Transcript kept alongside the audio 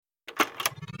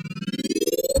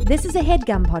This is a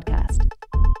HeadGum podcast.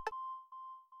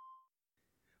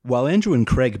 While Andrew and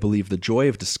Craig believe the joy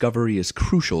of discovery is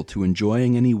crucial to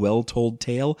enjoying any well-told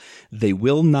tale, they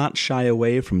will not shy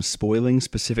away from spoiling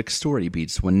specific story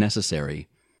beats when necessary.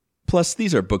 Plus,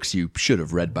 these are books you should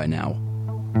have read by now.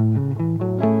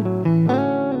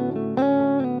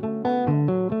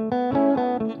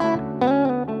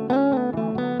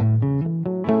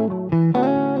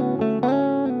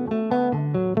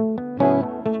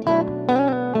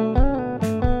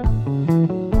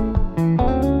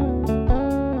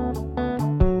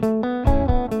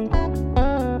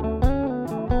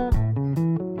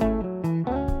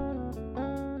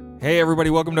 Hey everybody,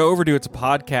 welcome to Overdue. It's a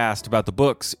podcast about the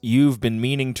books you've been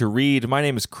meaning to read. My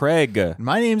name is Craig.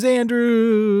 My name's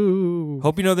Andrew.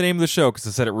 Hope you know the name of the show because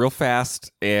I said it real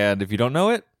fast, and if you don't know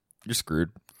it, you're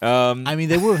screwed. I mean,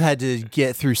 they would have had to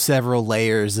get through several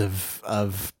layers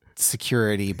of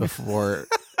security before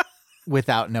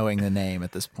without knowing the name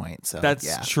at this point. So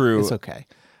That's true. It's okay.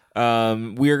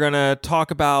 We are going to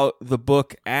talk about the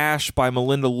book Ash by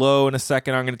Malinda Lo in a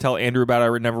second. I'm going to tell Andrew about it.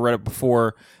 I never read it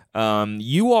before.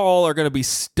 You all are going to be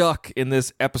stuck in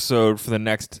this episode for the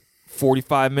next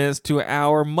 45 minutes to an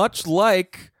hour, much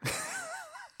like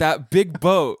that big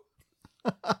boat.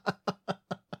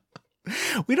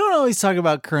 We don't always talk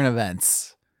about current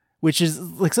events, which is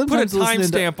like sometimes put a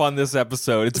timestamp on this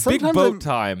episode. It's big boat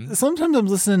time. Sometimes I'm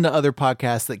listening to other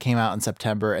podcasts that came out in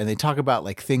September, and they talk about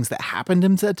like things that happened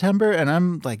in September, and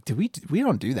I'm like, we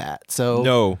don't do that. So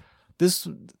no, this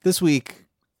week.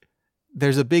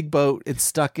 There's a big boat. It's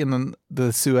stuck in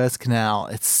the Suez Canal.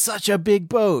 It's such a big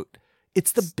boat.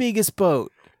 It's the biggest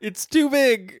boat. It's too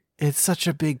big. It's such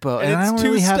a big boat. And I don't it's too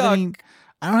really stuck.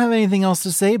 I don't have anything else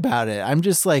to say about it. I'm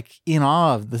just like in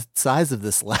awe of the size of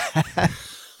this lad.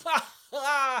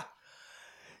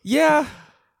 Yeah.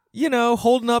 You know,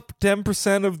 holding up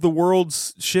 10% of the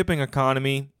world's shipping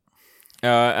economy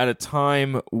at a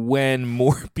time when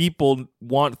more people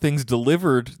want things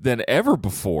delivered than ever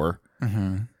before.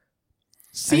 Mm-hmm.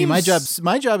 I mean, my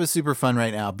job is super fun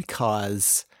right now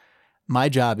because my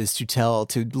job is to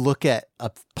look at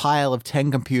a pile of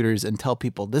 10 computers and tell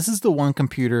people this is the one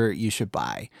computer you should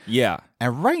buy. Yeah.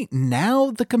 And right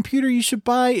now, the computer you should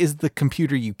buy is the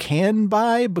computer you can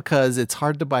buy because it's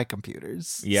hard to buy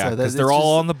computers. Yeah, because they're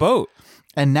all on the boat.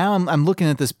 And now I'm looking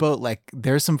at this boat like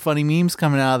there's some funny memes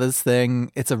coming out of this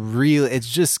thing. It's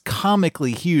just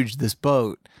comically huge, this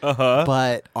boat. Uh-huh.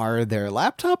 But are there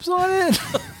laptops on it?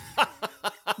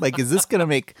 Like, is this going to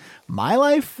make my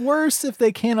life worse if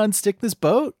they can't unstick this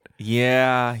boat?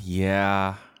 Yeah.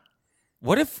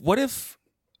 What if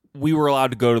we were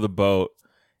allowed to go to the boat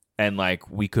and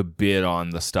like we could bid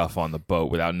on the stuff on the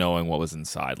boat without knowing what was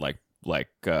inside, like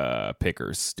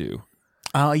pickers do?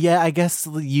 Oh yeah, I guess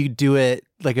you do it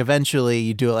like eventually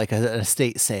you do it like an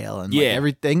estate sale, and like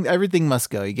everything must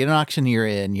go. You get an auctioneer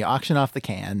in, you auction off the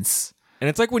cans. And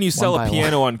it's like when you sell a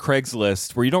piano on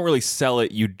Craigslist, where you don't really sell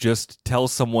it, you just tell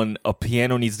someone a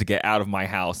piano needs to get out of my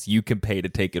house. You can pay to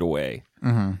take it away.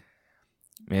 Mm-hmm.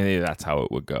 Maybe that's how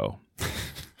it would go.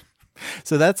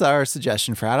 So that's our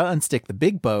suggestion for how to unstick the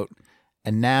big boat.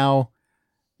 And now,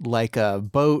 like a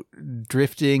boat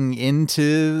drifting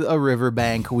into a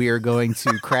riverbank, we are going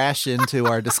to crash into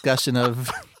our discussion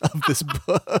of this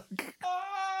book.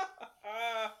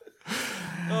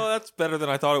 Oh, that's better than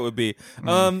I thought it would be.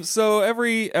 So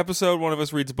every episode, one of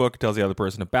us reads a book, tells the other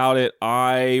person about it.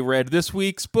 I read this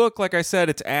week's book. Like I said,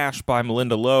 it's Ash by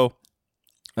Malinda Lo.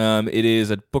 It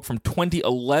is a book from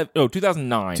 2009.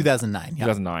 2009, yeah.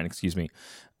 2009, excuse me.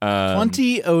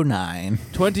 2009.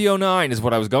 2009 is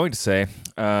what I was going to say.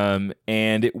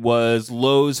 And it was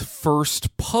Lo's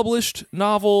first published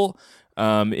novel.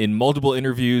 In multiple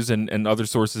interviews and other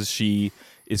sources, she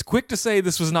is quick to say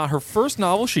this was not her first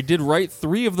novel. She did write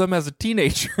 3 of them as a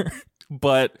teenager,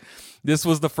 but this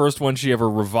was the first one she ever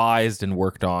revised and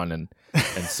worked on and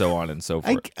so on and so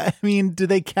forth. I mean, do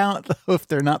they count, though, if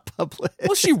they're not published?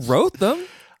 Well, she wrote them.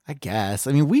 I guess.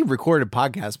 I mean, we recorded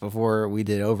podcasts before we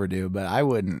did Overdue, but I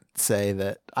wouldn't say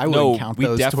that. I wouldn't count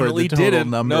those toward the total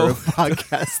number of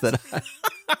podcasts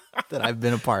that I've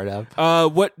been a part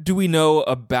of. What do we know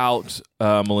about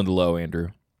Malinda Lo,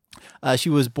 Andrew?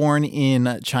 She was born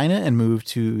in China and moved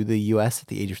to the U.S. at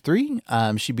the age of 3.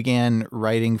 She began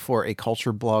writing for a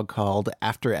culture blog called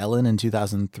After Ellen in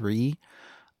 2003.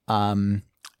 And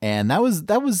that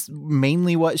was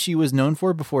mainly what she was known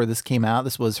for before this came out.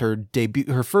 This was her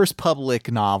debut, her first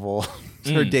public novel,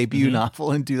 her debut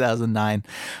novel in 2009.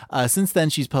 Since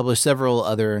then, she's published several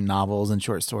other novels and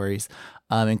short stories.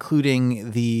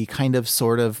 including the kind of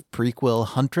sort of prequel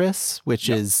Huntress, which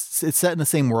is it's set in the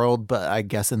same world, but I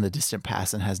guess in the distant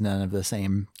past and has none of the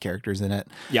same characters in it.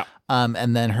 Yeah.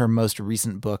 And then her most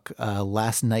recent book,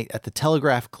 Last Night at the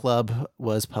Telegraph Club,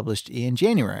 was published in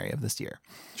January of this year.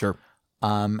 Sure.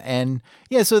 And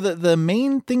yeah, so the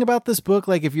main thing about this book,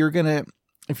 like if you're going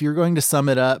to sum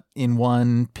it up in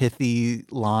one pithy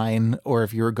line, or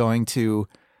if you're going to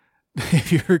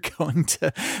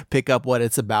pick up what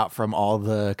it's about from all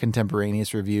the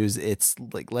contemporaneous reviews, it's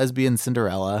like lesbian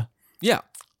Cinderella. Yeah.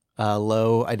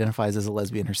 Lo identifies as a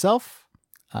lesbian herself.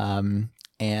 But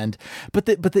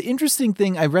the interesting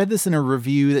thing, I read this in a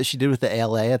review that she did with the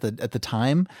ALA at the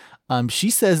time. She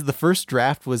says the first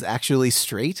draft was actually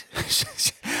straight. She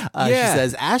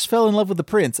says, Ash fell in love with the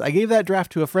prince. I gave that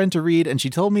draft to a friend to read, and she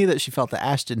told me that she felt that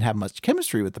Ash didn't have much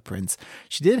chemistry with the prince.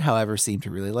 She did, however, seem to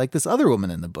really like this other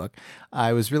woman in the book.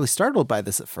 I was really startled by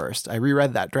this at first. I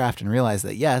reread that draft and realized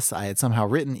that, yes, I had somehow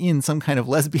written in some kind of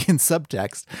lesbian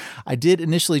subtext. I did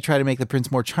initially try to make the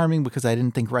prince more charming because I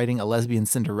didn't think writing a lesbian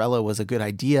Cinderella was a good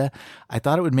idea. I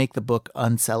thought it would make the book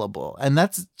unsellable. And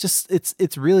that's just,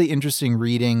 it's really interesting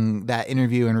reading that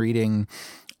interview and reading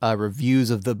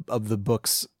reviews of the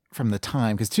books from the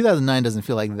time, because 2009 doesn't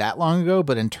feel like that long ago,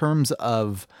 but in terms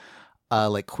of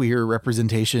like queer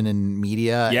representation in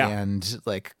media and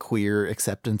like queer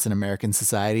acceptance in American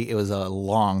society, it was a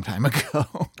long time ago.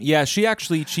 Yeah, she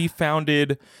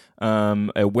founded a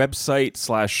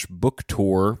website / book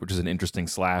tour, which is an interesting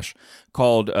 /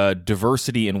 called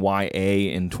Diversity in YA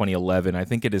in 2011. I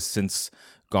think it has since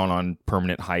gone on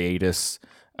permanent hiatus.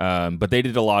 But they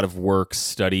did a lot of work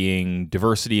studying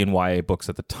diversity in YA books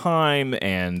at the time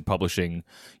and publishing,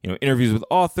 interviews with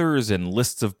authors and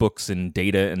lists of books and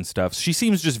data and stuff. She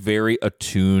seems just very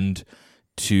attuned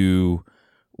to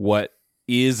what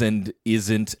is and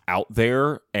isn't out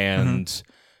there. And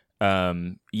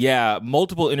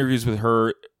multiple interviews with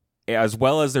her, as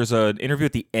well as there's an interview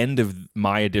at the end of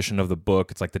my edition of the book.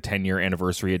 It's like the 10-year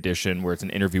anniversary edition where it's an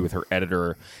interview with her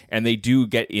editor. And they do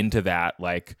get into that,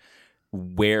 like,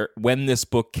 when this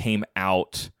book came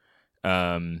out,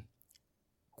 queer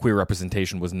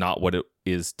representation was not what it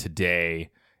is today.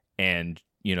 And,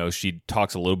 she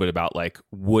talks a little bit about, like,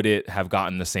 would it have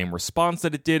gotten the same response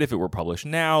that it did if it were published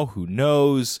now? Who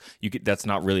knows? That's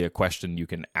not really a question you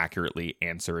can accurately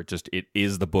answer. It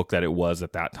is the book that it was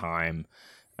at that time.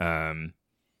 I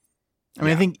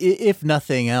think if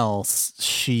nothing else,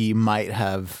 she might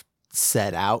have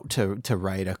set out to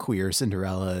write a queer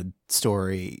Cinderella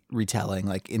story retelling,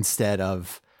 like, instead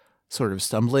of sort of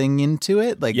stumbling into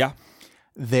it. Like,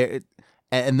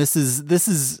 and this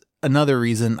is another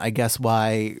reason, I guess,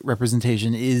 why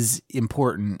representation is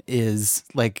important, is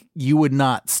like, you would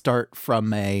not start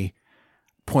from a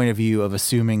point of view of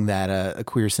assuming that a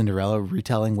queer Cinderella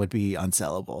retelling would be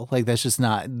unsellable. Like, that's just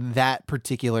not that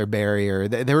particular barrier.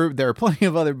 There are plenty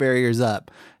of other barriers up,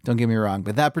 don't get me wrong,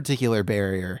 but that particular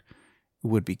barrier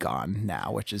would be gone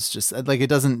now, which is just like, it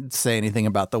doesn't say anything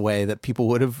about the way that people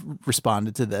would have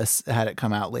responded to this had it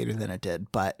come out later than it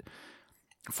did. But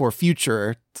for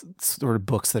future sort of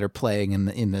books that are playing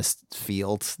in this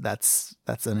field, that's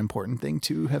an important thing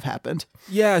to have happened.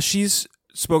 Yeah, she's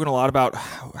spoken a lot about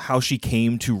how she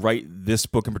came to write this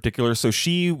book in particular. So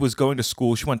she was going to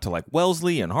school. She went to like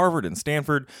Wellesley and Harvard and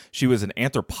Stanford. She was an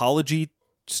anthropology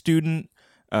student.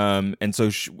 And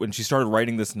so when she started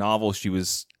writing this novel, she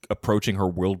was approaching her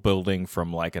world building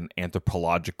from like an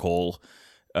anthropological,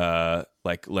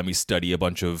 like, let me study a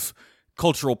bunch of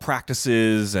cultural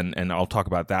practices. And I'll talk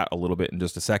about that a little bit in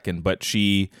just a second. But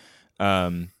she,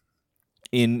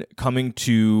 in coming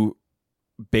to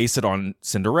base it on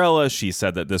Cinderella, she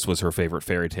said that this was her favorite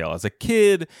fairy tale as a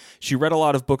kid. She read a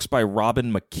lot of books by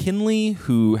Robin McKinley,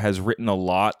 who has written a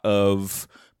lot of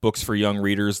books for young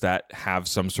readers that have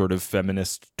some sort of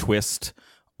feminist twist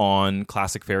on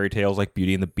classic fairy tales like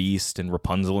Beauty and the Beast and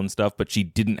Rapunzel and stuff, but she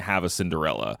didn't have a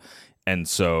Cinderella. And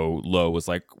so Lo was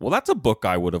like, well, that's a book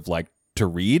I would have liked to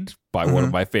read by one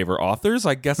of my favorite authors.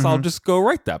 I guess I'll just go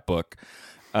write that book.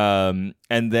 And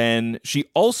then she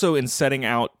also, in setting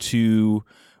out to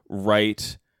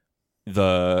write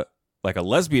a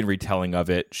lesbian retelling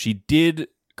of it, she did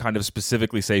kind of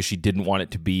specifically say she didn't want it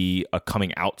to be a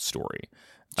coming out story.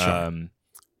 Sure.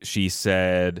 She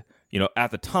said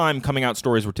At the time, coming out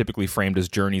stories were typically framed as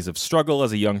journeys of struggle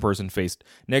as a young person faced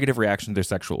negative reaction to their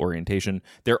sexual orientation.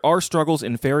 There are struggles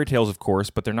in fairy tales, of course,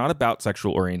 but they're not about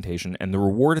sexual orientation, and the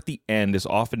reward at the end is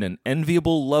often an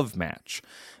enviable love match.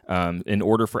 In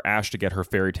order for Ash to get her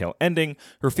fairy tale ending,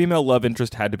 her female love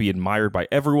interest had to be admired by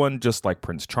everyone, just like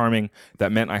Prince Charming.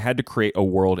 That meant I had to create a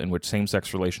world in which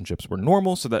same-sex relationships were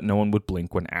normal so that no one would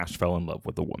blink when Ash fell in love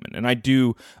with a woman. And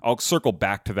I'll circle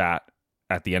back to that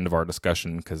at the end of our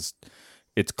discussion, because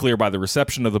it's clear by the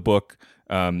reception of the book.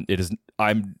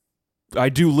 I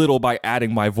do little by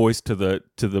adding my voice to the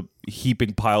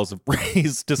heaping piles of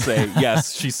praise to say,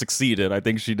 yes, she succeeded. I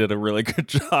think she did a really good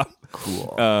job.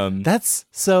 Cool. I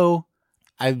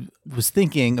was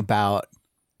thinking about,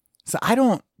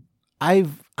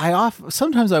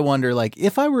 sometimes I wonder, like,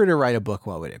 if I were to write a book,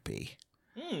 what would it be?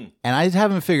 And I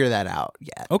haven't figured that out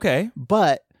yet. Okay.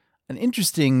 But an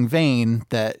interesting vein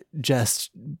that just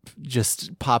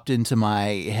popped into my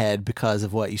head because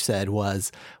of what you said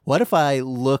was, what if I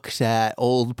looked at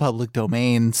old public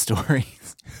domain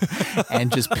stories and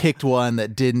just picked one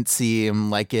that didn't seem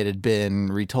like it had been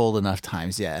retold enough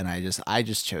times yet, and I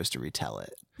just chose to retell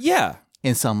it. Yeah.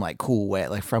 In some like cool way,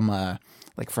 like from a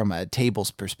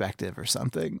table's perspective or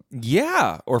something.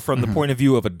 Yeah, or from the point of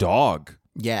view of a dog.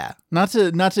 Yeah, not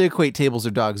to equate tables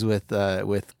or dogs with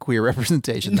queer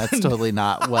representation. That's totally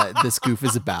not what this goof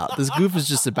is about. This goof is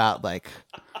just about, like,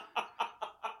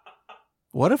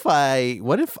 what if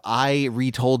I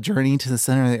retold Journey to the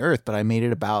Center of the Earth, but I made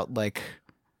it about, like,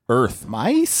 Earth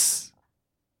mice?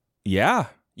 Yeah,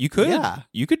 you could. Yeah.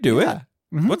 You could do it.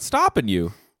 Mm-hmm. What's stopping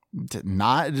you?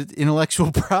 Not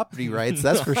intellectual property rights,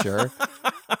 that's for sure.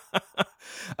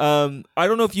 I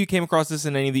don't know if you came across this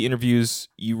in any of the interviews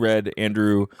you read,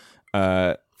 Andrew,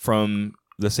 from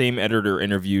the same editor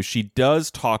interview. She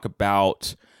does talk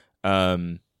about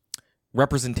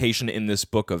representation in this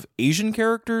book of Asian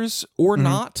characters or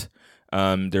not.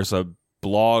 There's a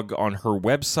blog on her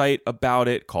website about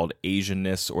it called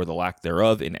Asianness or the Lack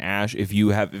Thereof in Ash. If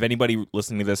anybody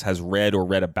listening to this has read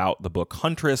about the book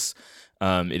Huntress,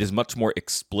 it is much more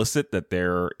explicit that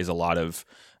there is a lot of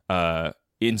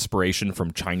inspiration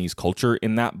from Chinese culture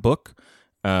in that book.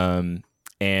 And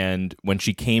when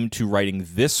she came to writing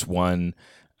this one,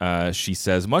 she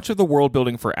says, much of the world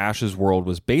building for Ash's world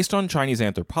was based on Chinese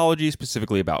anthropology,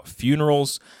 specifically about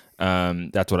funerals.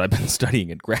 That's what I've been studying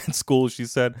in grad school, she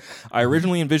said. I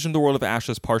originally envisioned the world of Ash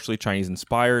as partially Chinese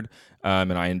inspired,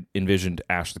 and I envisioned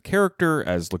Ash the character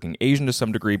as looking Asian to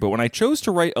some degree, but when I chose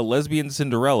to write a lesbian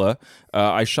Cinderella,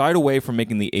 I shied away from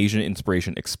making the Asian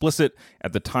inspiration explicit.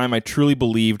 At the time, I truly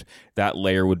believed that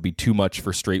layer would be too much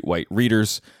for straight white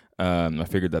readers. I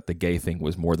figured that the gay thing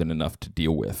was more than enough to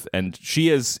deal with. And she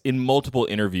has, in multiple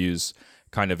interviews,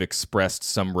 kind of expressed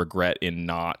some regret in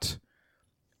not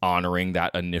honoring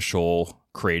that initial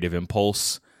creative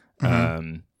impulse.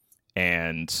 And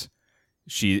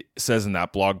she says in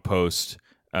that blog post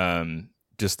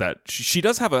just that she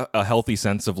does have a healthy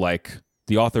sense of, like,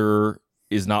 the author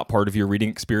is not part of your reading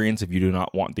experience if you do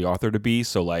not want the author to be.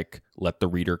 So, like, let the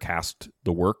reader cast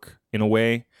the work in a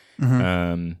way.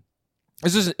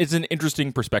 It's an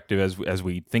interesting perspective as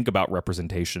we think about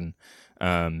representation.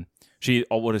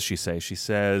 What does she say? She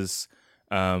says,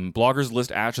 bloggers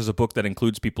list Ash as a book that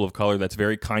includes people of color. That's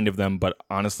very kind of them, but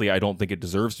honestly, I don't think it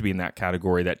deserves to be in that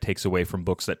category. That takes away from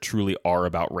books that truly are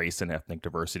about race and ethnic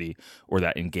diversity, or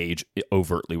that engage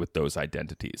overtly with those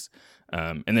identities.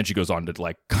 And then she goes on to,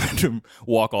 like, kind of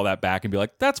walk all that back and be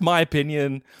like, that's my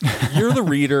opinion. You're the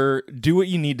reader. Do what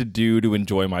you need to do to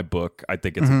enjoy my book. I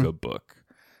think it's a good book.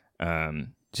 I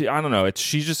don't know.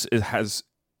 It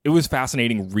was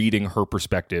fascinating reading her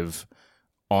perspective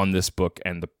on this book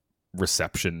and the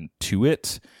reception to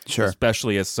it. Sure.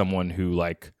 Especially as someone who,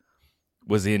 like,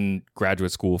 was in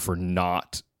graduate school for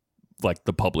not, like,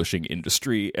 the publishing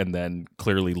industry, and then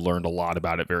clearly learned a lot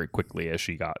about it very quickly as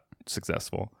she got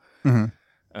successful.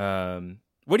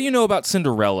 What do you know about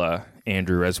Cinderella,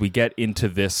 Andrew, as we get into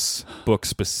this book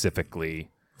specifically?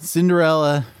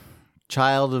 Cinderella,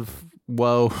 child of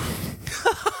woe.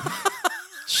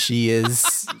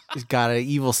 She's got an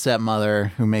evil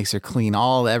stepmother who makes her clean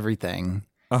everything.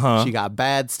 She got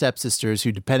bad stepsisters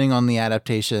who, depending on the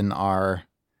adaptation, are,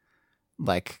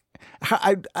 like,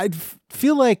 I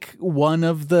feel like one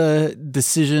of the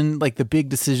the big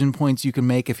decision points you can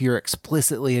make if you're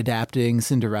explicitly adapting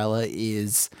Cinderella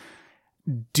is,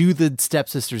 do the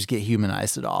stepsisters get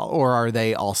humanized at all, or are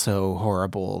they also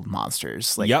horrible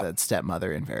monsters like that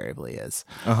stepmother invariably is?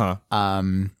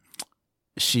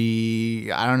 She,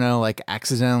 I don't know, like,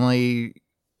 accidentally,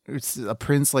 a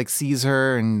prince, like, sees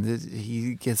her and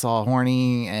he gets all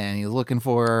horny and he's looking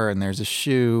for her, and there's a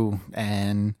shoe,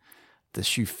 and the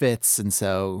shoe fits, and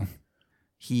so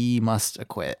he must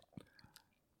acquit.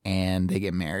 And they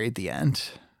get married at the end.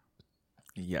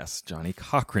 Yes, Johnny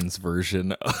Cochran's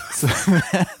version.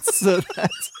 So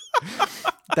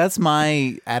that's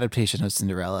my adaptation of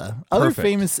Cinderella. Other Perfect.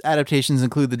 famous adaptations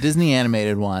include the Disney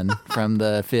animated one from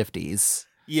the 50s.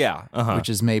 Yeah, which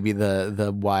is maybe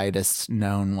the widest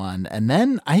known one. And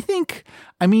then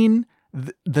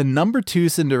the number 2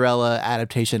 Cinderella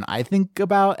adaptation I think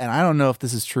about, and I don't know if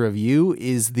this is true of you,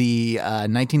 is the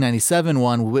 1997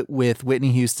 one with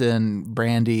Whitney Houston,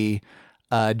 Brandy,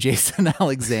 Jason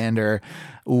Alexander,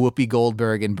 Whoopi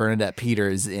Goldberg, and Bernadette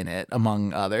Peters in it,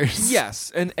 among others. Yes,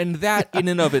 and that in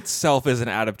and of itself is an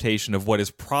adaptation of what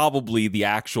is probably the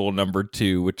actual number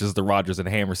 2, which is the Rodgers and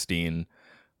Hammerstein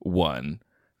one,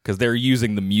 because they're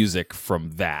using the music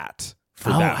from that for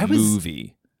that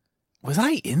movie. Was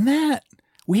I in that?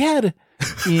 We had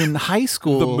in high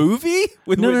school the movie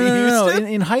with Whitney Houston. No.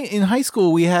 In high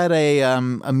school, we had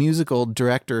a musical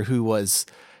director who was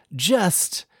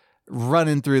just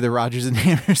running through the Rodgers and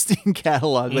Hammerstein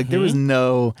catalog. Like there was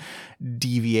no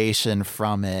deviation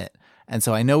from it. And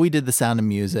so I know we did The Sound of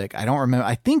Music. I don't remember.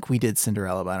 I think we did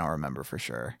Cinderella, but I don't remember for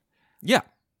sure. Yeah.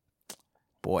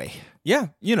 Boy. Yeah.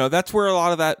 That's where a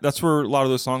lot of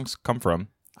those songs come from.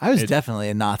 I was definitely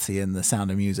a Nazi in The Sound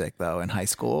of Music, though, in high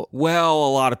school. Well, a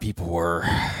lot of people were.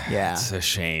 Yeah. It's a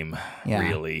shame,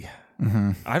 really.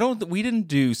 Mm-hmm. We didn't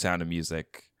do Sound of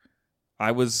Music.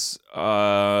 I was...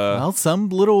 well, some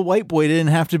little white boy didn't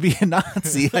have to be a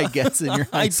Nazi, I guess, in your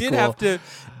high school. I did have to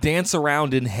dance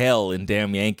around in hell in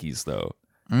Damn Yankees, though.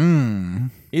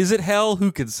 Is it hell?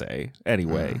 Who can say?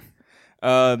 Anyway.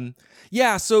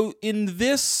 Yeah, so in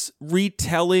this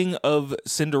retelling of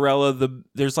Cinderella,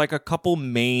 there's like a couple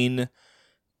main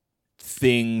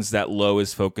things that Lo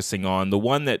is focusing on. The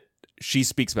one that she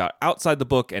speaks about outside the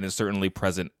book and is certainly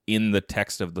present in the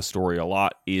text of the story a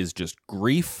lot is just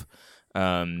grief.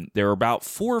 There are about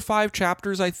 4 or 5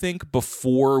 chapters, I think,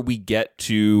 before we get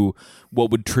to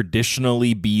what would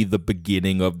traditionally be the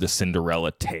beginning of the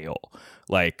Cinderella tale.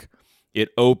 Like, it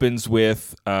opens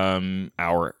with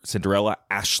our Cinderella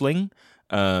Aisling,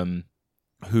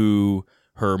 who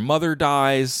her mother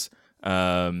dies,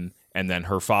 and then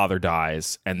her father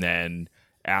dies, and then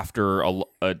after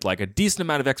a decent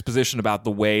amount of exposition about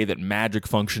the way that magic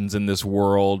functions in this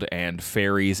world and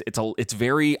fairies, it's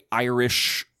very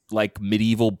Irish, like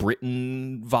medieval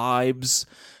Britain vibes.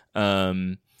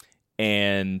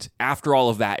 And after all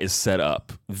of that is set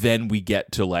up, then we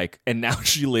get to and now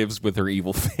she lives with her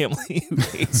evil family who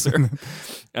hates her.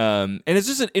 And it's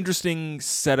just an interesting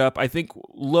setup. I think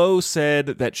Lo said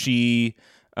that she,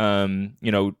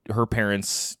 her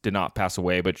parents did not pass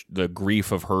away, but the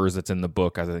grief of hers that's in the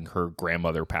book, I think her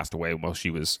grandmother passed away while she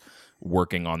was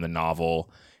working on the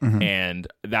novel. Mm-hmm. And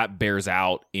that bears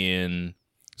out in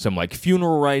some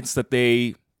funeral rites that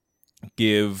they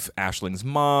give Aisling's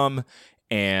mom.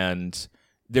 And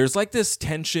there's this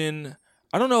tension.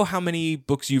 I don't know how many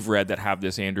books you've read that have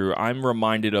this, Andrew. I'm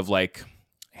reminded of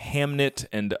Hamnet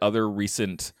and other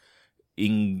recent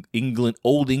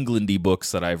old Englandy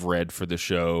books that I've read for the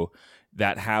show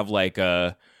that have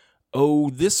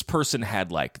this person had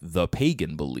the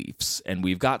pagan beliefs, and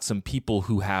we've got some people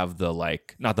who have the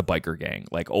not the biker gang,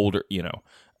 older,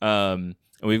 and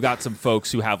we've got some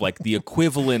folks who have the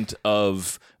equivalent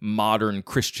of modern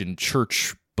Christian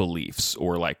church beliefs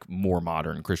or more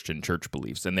modern Christian church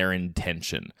beliefs, and they're in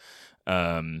tension.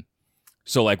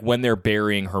 So when they're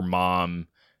burying her mom,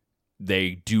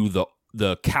 they do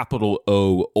the capital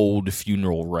O old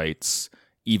funeral rites,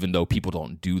 even though people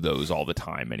don't do those all the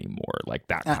time anymore.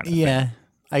 That kind of thing.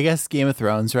 I guess Game of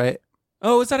Thrones, right?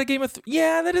 Oh, is that a Game of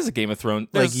Yeah, that is a Game of Thrones.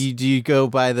 Do you go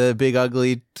by the big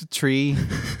ugly tree?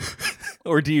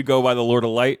 Or do you go by the Lord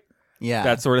of Light? Yeah.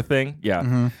 That sort of thing? Yeah.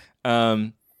 Mm-hmm.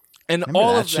 And Remember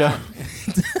all that of show? that.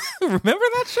 Remember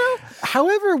that show?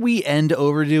 However we end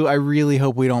Overdue, I really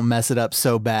hope we don't mess it up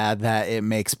so bad that it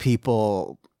makes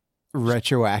people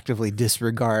retroactively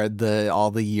disregard all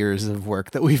the years of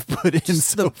work that we've put in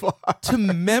so far. To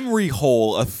memory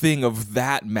hole a thing of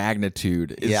that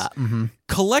magnitude is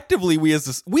collectively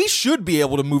we should be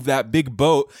able to move that big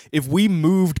boat if we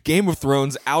moved Game of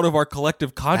Thrones out of our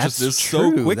collective consciousness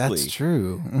so quickly. That's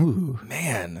true. Ooh.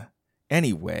 Man.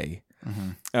 Anyway.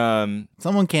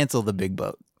 Someone cancel the big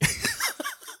boat.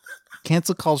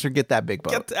 Cancel culture, get that big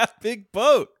boat. Get that big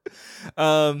boat.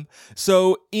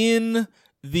 So in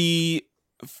the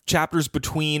chapters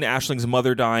between Aisling's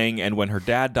mother dying and when her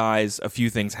dad dies, a few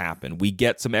things happen. We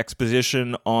get some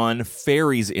exposition on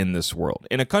fairies in this world.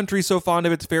 In a country so fond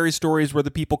of its fairy stories where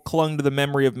the people clung to the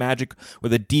memory of magic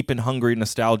with a deep and hungry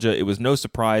nostalgia, it was no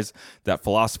surprise that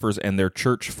philosophers and their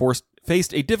church forced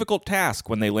faced a difficult task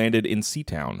when they landed in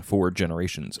Seatown 4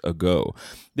 generations ago.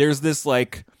 There's this,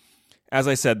 like, as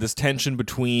I said, this tension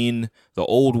between the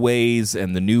old ways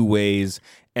and the new ways,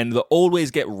 and the old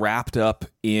ways get wrapped up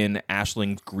in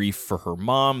Ashling's grief for her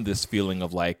mom, this feeling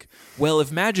of like, well,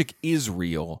 if magic is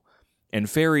real and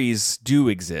fairies do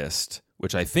exist,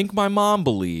 which I think my mom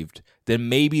believed, then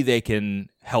maybe they can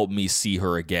help me see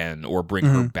her again or bring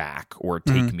her back or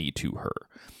take me to her.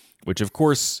 Which, of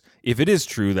course, if it is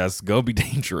true, that's going to be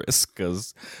dangerous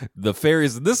because the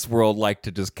fairies in this world like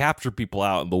to just capture people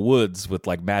out in the woods with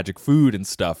like magic food and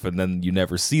stuff, and then you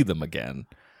never see them again.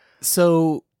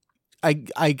 So I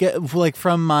get, like,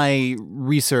 from my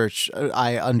research,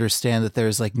 I understand that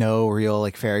there's like no real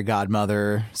like fairy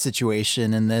godmother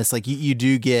situation in this. Like you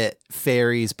do get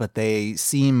fairies, but they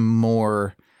seem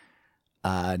more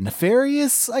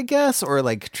nefarious, I guess, or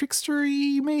like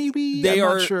trickstery, maybe. I'm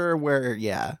not sure where.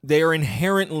 Yeah, they are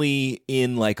inherently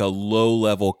in like a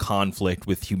low-level conflict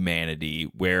with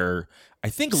humanity, where I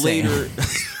think later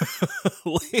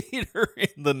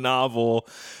in the novel,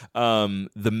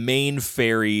 the main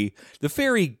fairy, the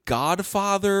fairy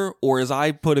godfather, or as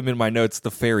I put him in my notes,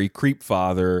 the fairy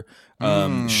creepfather,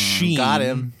 Sheen. Got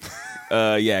him.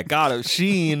 Got him.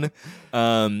 Sheen,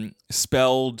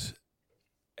 spelled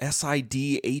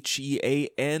Sidhean.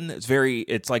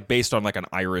 It's like based on like an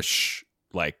Irish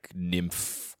like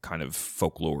nymph kind of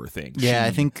folklore thing. Yeah, Sheen.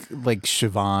 I think like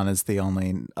Siobhan is the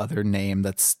only other name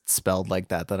that's spelled like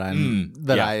that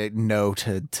I know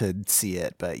to see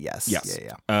it. But yes.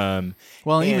 Yeah.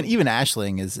 Well, even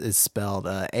Aisling is spelled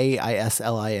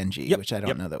Aisling, yep, which I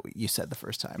don't know that you said the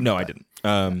first time. No, I didn't.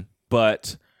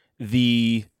 But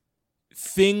the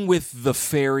thing with the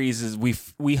fairies is we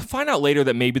find out later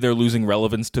that maybe they're losing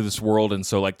relevance to this world, and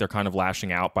so like they're kind of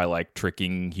lashing out by like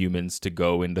tricking humans to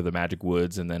go into the magic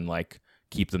woods and then like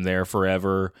keep them there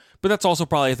forever. But that's also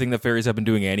probably a thing that fairies have been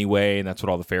doing anyway, and that's what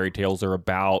all the fairy tales are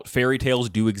about. Fairy tales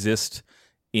do exist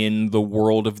in the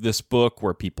world of this book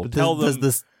where people tell them. Does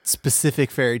this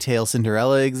specific fairy tale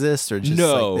Cinderella exist, or just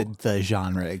like the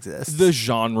genre exists? The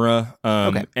genre.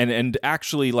 Okay. And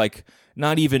actually like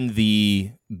not even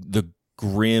the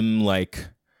grim, like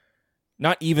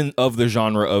not even of the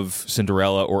genre of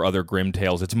Cinderella or other grim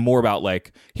tales. It's more about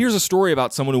like, here's a story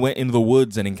about someone who went into the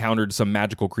woods and encountered some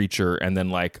magical creature and then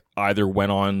like either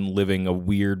went on living a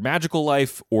weird magical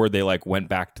life or they like went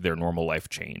back to their normal life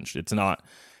changed. It's not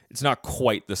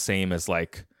quite the same as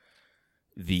like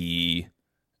the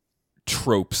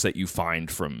tropes that you find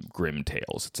from grim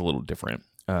tales. It's a little different.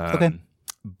 Okay.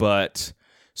 But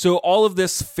so all of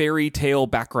this fairy tale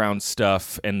background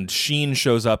stuff, and Sheen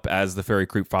shows up as the fairy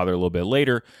creepfather a little bit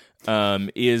later,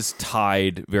 is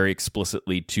tied very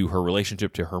explicitly to her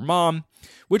relationship to her mom,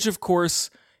 which of course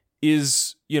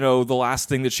is, the last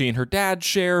thing that she and her dad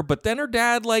share. But then her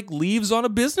dad like leaves on a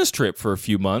business trip for a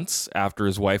few months after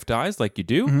his wife dies, like you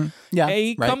do. Mm-hmm. Yeah, and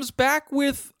he comes back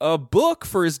with a book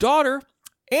for his daughter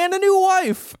and a new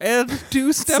wife and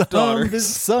 2 stepdaughters.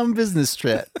 Some business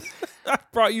trip. I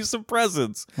brought you some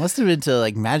presents. Must have been to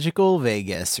like magical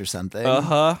Vegas or something.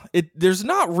 There's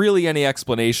not really any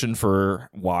explanation for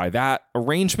why that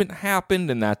arrangement happened,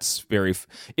 and that's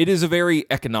it is a very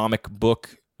economic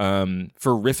book.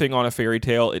 For riffing on a fairy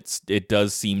tale, it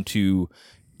does seem to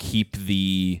keep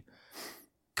the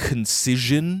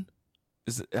concision.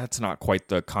 That's not quite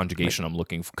the conjugation I'm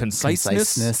looking for.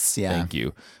 Conciseness, yeah. Thank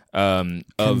you.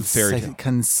 Of fairy tale.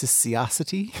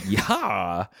 Concisiosity.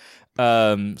 Yeah.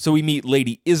 So we meet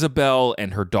Lady Isabel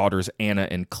and her daughters Anna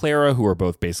and Clara, who are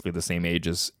both basically the same age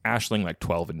as Aisling, like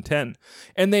 12 and 10.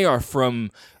 And they are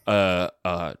from a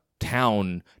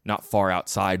town not far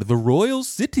outside the royal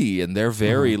city, and they're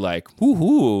very like,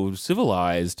 woo-hoo,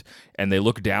 civilized. And they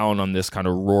look down on this kind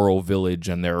of rural village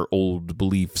and their old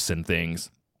beliefs and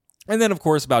things. And then, of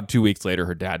course, about 2 weeks later,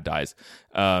 her dad dies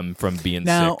from being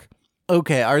sick.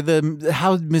 Okay,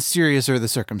 how mysterious are the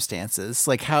circumstances?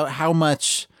 Like how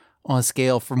much on a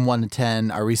scale from 1 to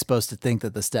 10 are we supposed to think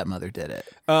that the stepmother did it?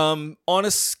 On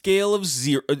a scale of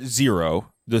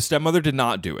 0, the stepmother did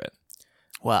not do it.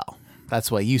 Well, that's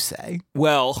what you say.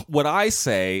 Well, what I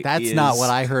say That's not what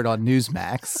I heard on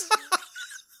Newsmax.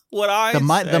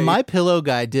 The My Pillow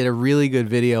guy did a really good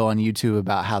video on YouTube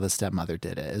about how the stepmother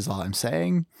did it, is all I'm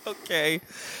saying. Okay.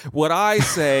 What I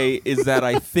say is that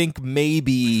I think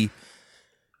maybe,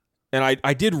 and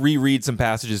I did reread some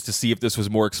passages to see if this was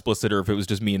more explicit or if it was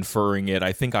just me inferring it.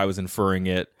 I think I was inferring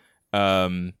it,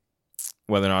 whether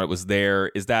or not it was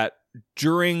there, is that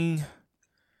during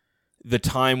the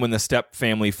time when the step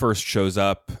family first shows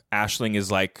up, Aisling is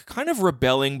like kind of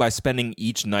rebelling by spending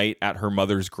each night at her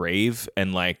mother's grave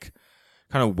and like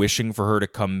kind of wishing for her to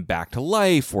come back to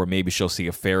life, or maybe she'll see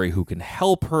a fairy who can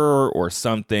help her or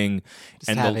something. Just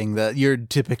and having your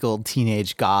typical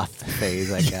teenage goth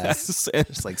phase, I guess. Yes.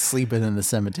 Just like sleeping in the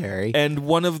cemetery. And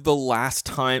one of the last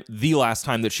time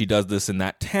that she does this in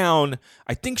that town,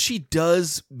 I think she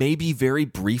does maybe very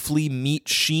briefly meet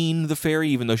Sheen the fairy,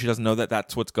 even though she doesn't know that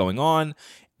that's what's going on.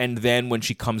 And then when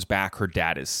she comes back, her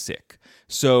dad is sick.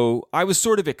 So I was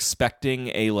sort of expecting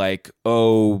a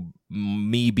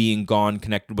me being gone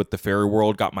connected with the fairy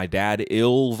world got my dad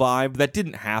ill vibe. That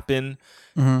didn't happen,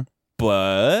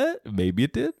 but maybe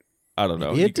it did. I don't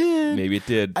know. Maybe it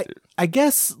did. I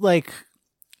guess,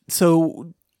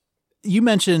 so you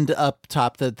mentioned up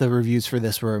top that the reviews for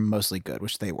this were mostly good,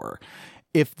 which they were.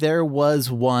 If there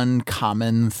was one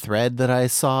common thread that I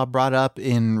saw brought up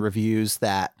in reviews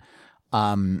that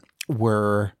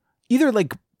were either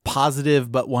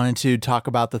positive but wanted to talk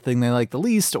about the thing they liked the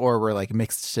least, or were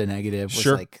mixed to negative, was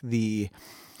sure. The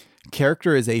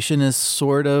characterization is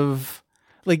sort of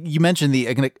you mentioned the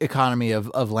economy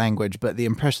of language, but the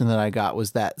impression that I got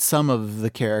was that some of the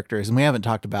characters, and we haven't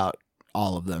talked about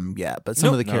all of them yet, but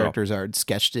some of the characters are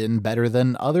sketched in better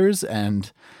than others,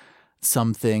 and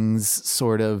some things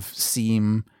sort of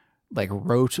seem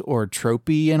rote or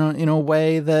tropey in a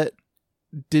way that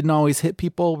didn't always hit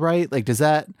people right. Does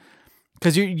that,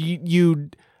 because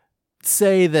you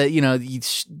say that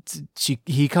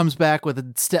he comes back with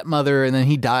a stepmother and then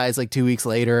he dies 2 weeks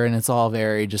later, and it's all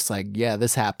very just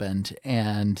this happened,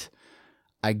 and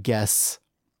I guess,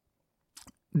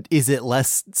 is it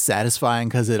less satisfying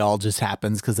because it all just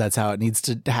happens because that's how it needs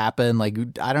to happen? I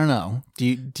don't know.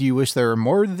 Do you wish there were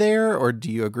more there, or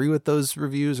do you agree with those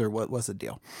reviews, or what's the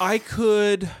deal? I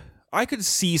could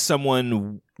see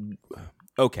someone.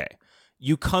 Okay,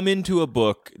 you come into a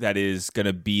book that is going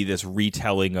to be this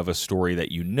retelling of a story that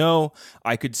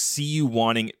I could see you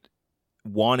wanting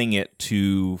it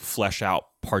to flesh out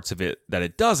parts of it that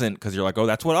it doesn't, because you're oh,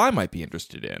 that's what I might be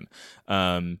interested in.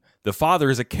 The father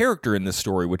is a character in this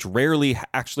story, which rarely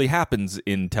actually happens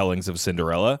in tellings of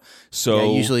Cinderella.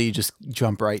 So usually you just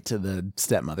jump right to the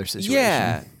stepmother situation.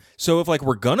 Yeah. So if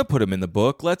we're gonna put him in the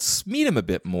book, let's meet him a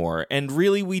bit more. And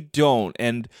really, we don't.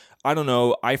 And I don't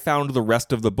know, I found the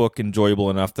rest of the book enjoyable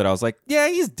enough that I was yeah,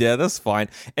 he's dead, that's fine.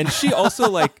 And she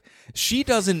also she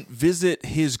doesn't visit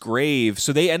his grave,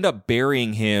 so they end up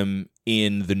burying him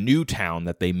in the new town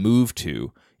that they move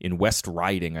to in West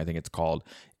Riding, I think it's called.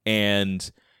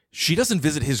 And she doesn't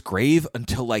visit his grave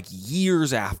until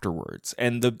years afterwards.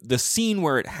 And the scene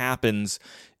where it happens,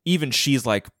 even she's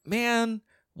man,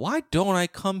 why don't I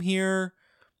come here?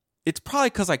 It's probably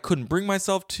because I couldn't bring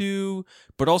myself to,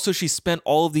 but also she spent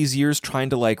all of these years trying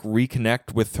to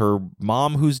reconnect with her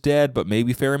mom who's dead, but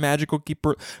maybe fairy magic will keep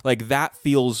her. That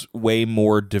feels way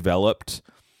more developed.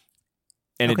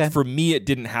 And okay. For me, it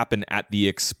didn't happen at the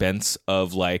expense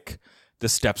of the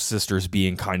stepsisters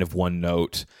being kind of one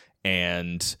note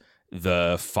and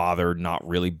the father not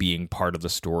really being part of the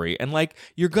story. And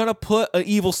you're going to put an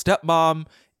evil stepmom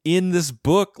in this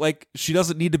book, she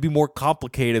doesn't need to be more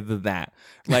complicated than that.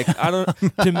 I don't.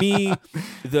 To me,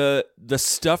 the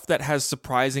stuff that has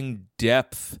surprising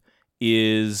depth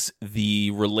is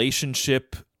the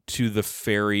relationship to the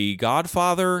fairy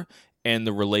godfather and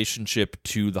the relationship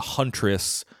to the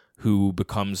huntress who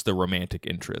becomes the romantic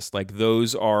interest.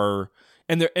 Those are,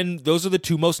 and those are the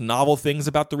two most novel things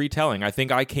about the retelling. I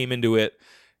think I came into it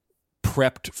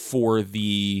prepped for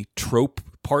the trope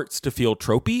parts to feel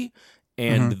tropey,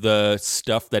 and the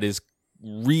stuff that is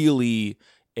really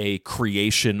a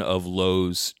creation of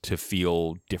Lo's to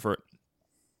feel different.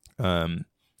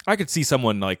 I could see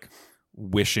someone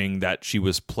wishing that she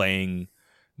was playing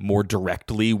more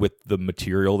directly with the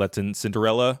material that's in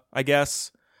Cinderella, I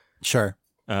guess. Sure.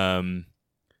 Because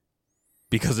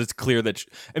it's clear that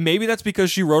and maybe that's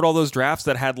because she wrote all those drafts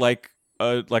that had a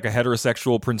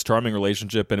heterosexual Prince Charming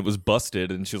relationship, and it was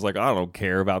busted, and she was I don't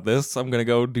care about this, I'm gonna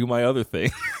go do my other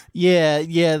thing. yeah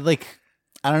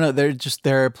I don't know,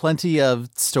 there are plenty of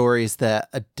stories that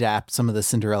adapt some of the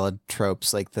Cinderella tropes,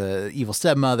 the evil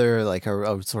stepmother, a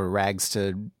sort of rags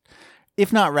to,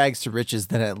 if not rags to riches,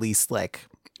 then at least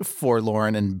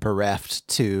forlorn and bereft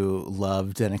to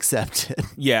loved and accepted.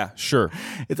 Yeah, sure.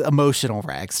 It's emotional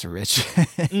rags to riches.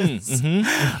 They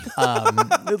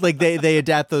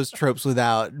adapt those tropes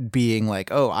without being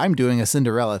oh, I'm doing a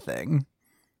Cinderella thing.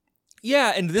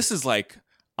 Yeah, and this is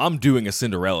I'm doing a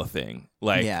Cinderella thing.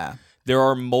 Yeah. There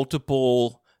are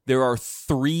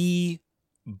 3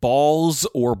 balls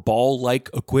or ball-like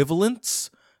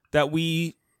equivalents that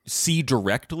we see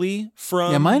directly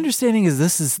from. Yeah, my understanding is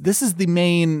this is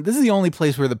the only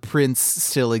place where the prince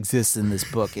still exists in this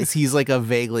book. Is he's like a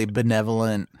vaguely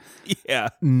benevolent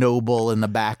noble in the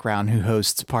background who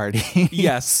hosts parties.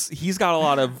 Yes, he's got a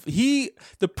lot of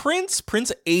Prince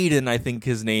Aiden, I think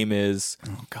his name is.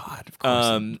 Oh God, of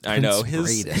course. I know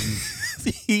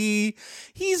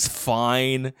he's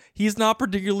fine. He's not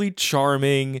particularly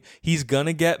charming. He's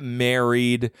gonna get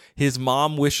married. His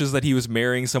mom wishes that he was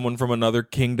marrying someone from another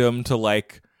kingdom to,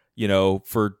 like, you know,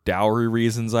 for dowry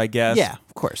reasons, I guess. Yeah,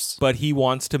 of course. But he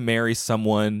wants to marry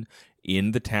someone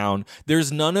in the town.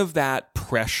 There's none of that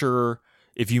pressure,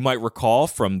 if you might recall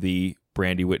from the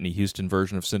Brandy Whitney Houston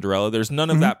version of Cinderella. There's none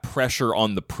of that pressure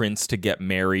on the prince to get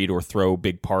married or throw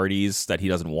big parties that he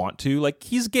doesn't want to. Like,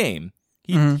 he's game.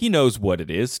 He knows what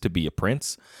it is to be a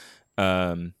prince.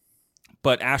 But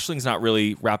Aisling's not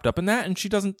really wrapped up in that, and she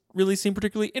doesn't really seem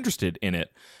particularly interested in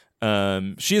it.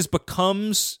 She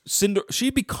becomes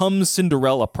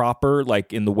Cinderella proper,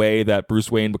 like in the way that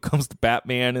Bruce Wayne becomes the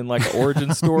Batman in like an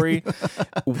origin story.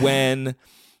 When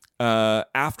when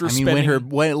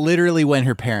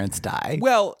her parents die.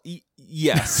 Well,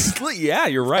 yes, yeah,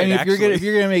 you're right. I mean, actually, if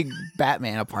you're gonna make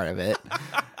Batman a part of it,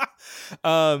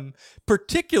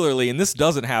 particularly, and this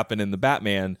doesn't happen in the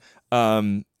Batman.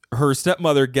 Her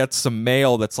stepmother gets some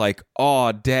mail that's like,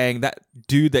 oh, dang, that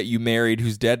dude that you married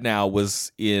who's dead now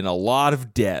was in a lot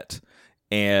of debt,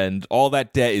 and all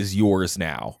that debt is yours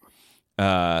now.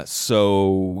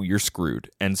 So you're screwed.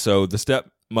 And so the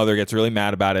stepmother gets really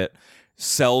mad about it,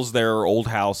 sells their old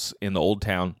house in the old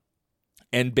town,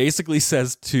 and basically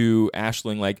says to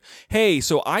Aisling, like, hey,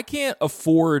 so I can't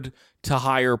afford to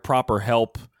hire proper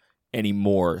help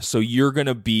anymore, so you're going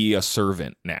to be a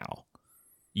servant now.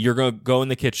 You're going to go in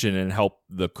the kitchen and help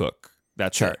the cook.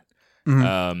 That's it.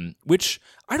 Mm-hmm. Which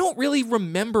I don't really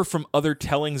remember from other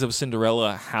tellings of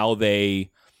Cinderella how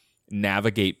they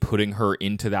navigate putting her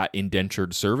into that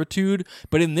indentured servitude.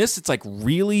 But in this, it's like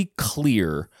really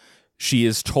clear. She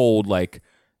is told, like,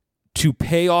 to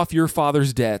pay off your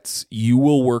father's debts, you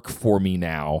will work for me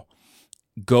now.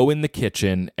 Go in the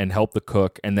kitchen and help the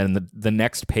cook. And then the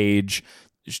next page,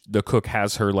 the cook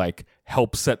has her, like,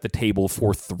 help set the table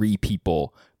for 3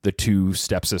 people, the 2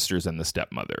 stepsisters and the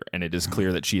stepmother. And it is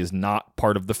clear that she is not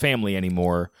part of the family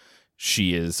anymore.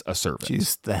 She is a servant.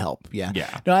 She's the help. Yeah.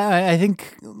 Yeah. No, I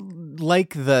think,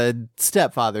 like the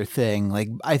stepfather thing, like,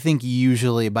 I think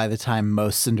usually by the time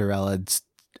most Cinderella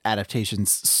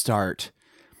adaptations start,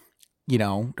 you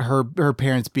know, her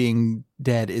parents being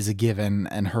dead is a given,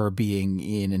 and her being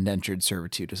in indentured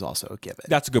servitude is also a given.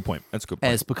 That's a good point. And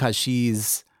it's because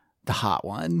she's the hot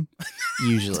one,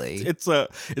 usually. it's a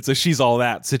she's all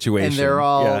that situation. And they're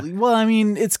all, well, I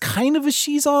mean, it's kind of a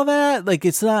she's all that. Like,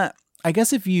 it's not, I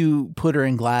guess if you put her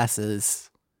in glasses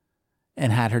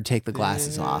and had her take the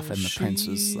glasses off, and the prince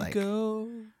was like,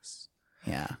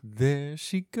 yeah, there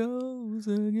she goes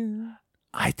again.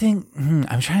 I think,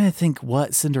 I'm trying to think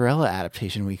what Cinderella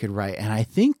adaptation we could write. And I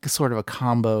think sort of a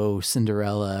combo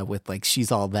Cinderella with, like,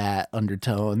 she's all that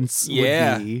undertones.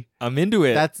 Yeah. I'm into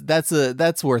it.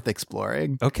 That's worth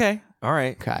exploring. Okay. All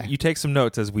right. Okay. You take some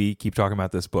notes as we keep talking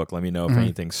about this book. Let me know if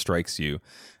anything strikes you.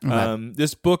 Okay.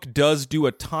 This book does do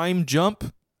a time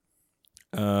jump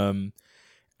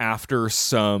after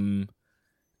some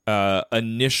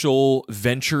initial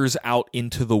ventures out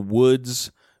into the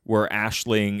woods, where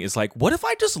Aisling is like, what if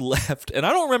I just left? And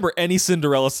I don't remember any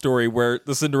Cinderella story where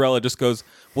the Cinderella just goes,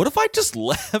 what if I just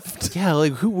left? Yeah,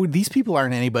 like, these people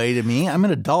aren't anybody to me. I'm an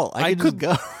adult. I could just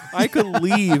go. I could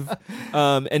leave.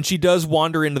 And she does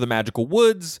wander into the magical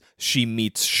woods. She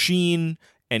meets Sheen,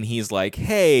 and he's like,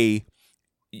 hey,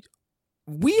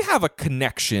 we have a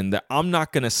connection that I'm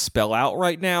not going to spell out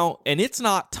right now, and it's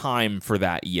not time for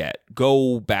that yet.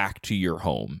 Go back to your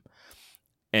home.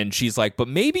 And she's like, but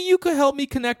maybe you could help me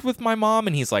connect with my mom.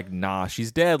 And he's like, nah,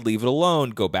 she's dead. Leave it alone.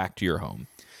 Go back to your home.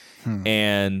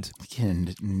 And getting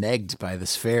negged by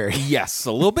this fairy. Yes,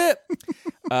 a little bit.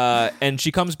 And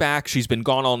she comes back. She's been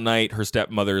gone all night. Her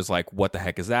stepmother is like, what the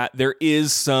heck is that? There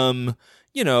is some,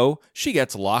 you know, she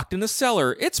gets locked in a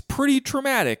cellar. It's pretty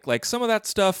traumatic. Like, some of that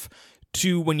stuff,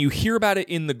 to when you hear about it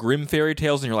in the Grimm fairy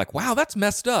tales and you're like, wow, that's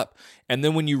messed up. And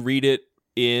then when you read it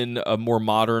in a more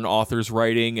modern author's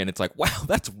writing, and it's like, wow,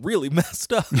 that's really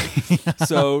messed up.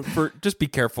 So just be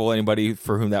careful, anybody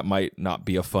for whom that might not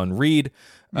be a fun read.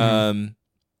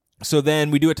 So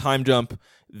then we do a time jump.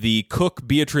 The cook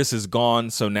Beatrice is gone,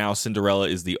 so now Cinderella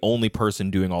is the only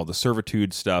person doing all the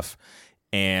servitude stuff,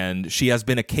 and she has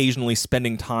been occasionally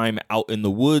spending time out in the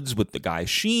woods with the guy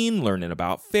Sheen, learning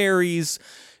about fairies.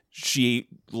 she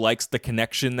likes the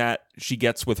connection that she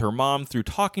gets with her mom through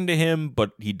talking to him,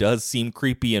 but he does seem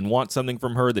creepy and want something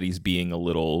from her that he's being a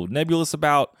little nebulous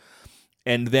about.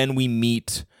 And then we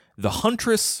meet the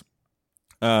Huntress,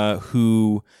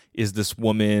 who is this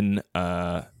woman,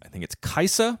 I think it's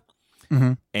Kaisa.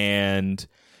 Mm-hmm. And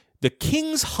the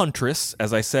king's huntress,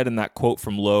 as I said in that quote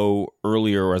from Lo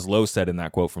earlier, or as Lo said in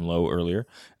that quote from Lo earlier,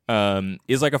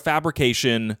 is like a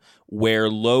fabrication where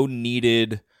Lo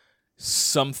needed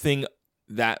something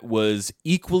that was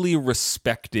equally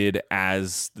respected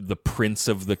as the prince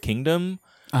of the kingdom.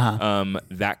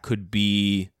 That could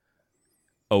be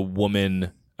a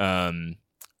woman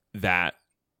that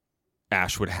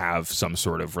Ash would have some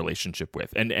sort of relationship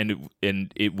with, and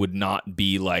it would not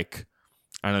be like,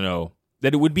 I don't know,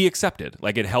 that it would be accepted.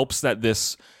 Like, it helps that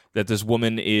this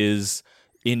woman is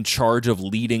in charge of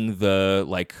leading the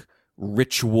like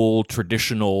ritual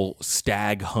traditional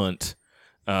stag hunt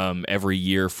every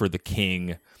year for the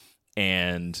king,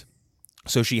 and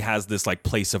so she has this like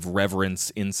place of reverence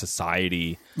in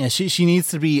society. Yeah, she needs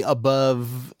to be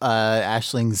above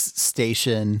Ashling's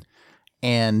station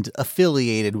and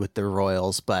affiliated with the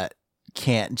royals, but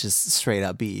can't just straight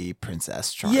up be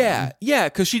Princess Charming. Yeah,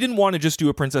 because she didn't want to just do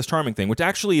a Princess Charming thing, which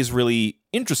actually is really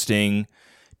interesting,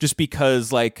 just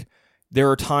because like there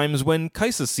are times when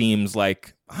Kaisa seems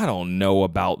like, I don't know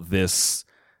about this,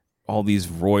 all these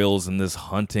royals and this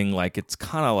hunting, like it's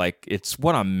kind of like it's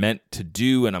what I'm meant to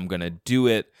do and I'm going to do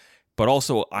it, but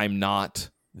also I'm not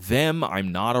them,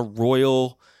 I'm not a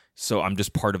royal, so I'm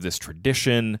just part of this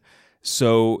tradition.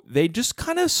 So they just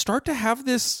kind of start to have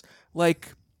this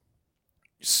like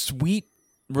sweet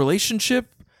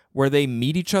relationship where they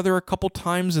meet each other a couple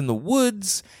times in the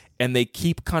woods and they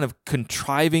keep kind of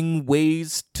contriving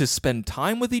ways to spend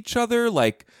time with each other.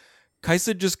 Like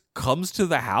Kaisa just comes to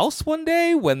the house one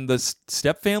day when the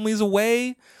step family's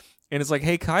away and it's like,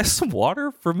 hey, can I have some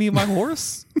water for me and my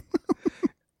horse?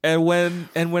 and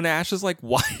when Ash is like,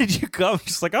 why did you come?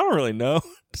 She's like, I don't really know.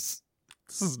 This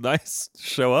is nice to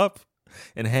show up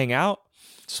and hang out.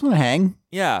 Just want to hang.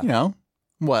 Yeah. You know,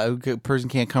 what, a person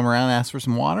can't come around and ask for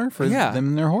some water for them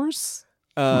and their horse?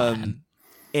 And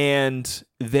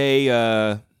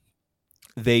they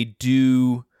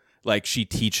do, like, she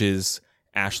teaches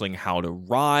Aisling how to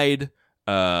ride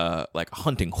like a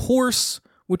hunting horse,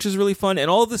 which is really fun.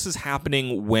 And all of this is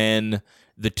happening when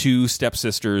the two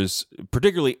stepsisters,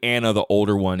 particularly Anna, the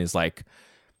older one, is like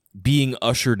being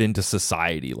ushered into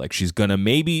society. Like she's gonna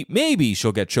maybe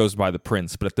she'll get chosen by the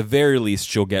prince, but at the very least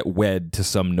she'll get wed to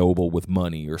some noble with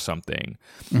money or something.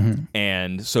 Mm-hmm.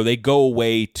 And so they go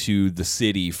away to the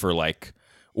city for like,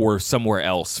 or somewhere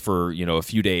else for, you know, a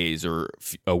few days or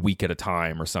a week at a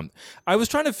time or something. I was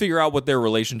trying to figure out what their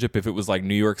relationship, if it was like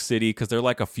New York City, because they're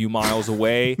like a few miles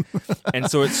away. And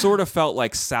so it sort of felt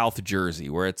like South Jersey,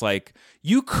 where it's like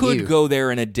you could go there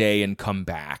in a day and come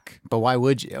back. But why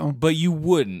would you? But you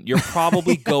wouldn't. You're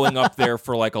probably going up there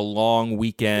for like a long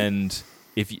weekend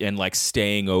and like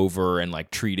staying over and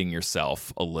like treating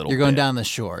yourself a little bit. You're going down the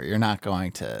shore. You're not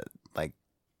going to like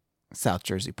South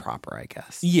Jersey proper, I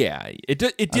guess. Yeah, it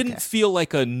didn't feel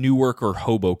like a Newark or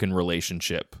Hoboken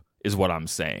relationship, is what I'm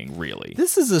saying. Really,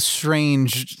 this is a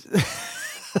strange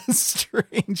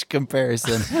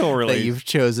comparison really. that you've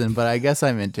chosen, but I guess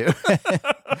I'm into it.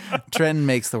 Trend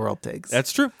makes the world takes.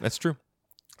 That's true.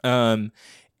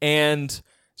 And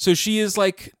so she is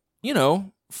like, you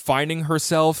know, finding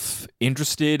herself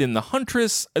interested in the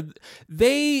Huntress.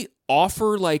 They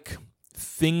offer like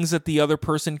things that the other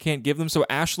person can't give them. So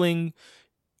Aisling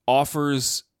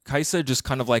offers Kaisa just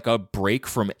kind of like a break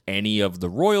from any of the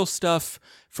royal stuff,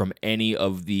 from any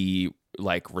of the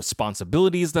like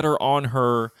responsibilities that are on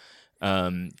her.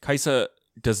 Kaisa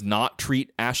does not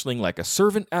treat Aisling like a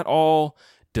servant at all,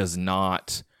 does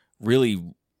not really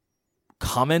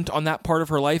comment on that part of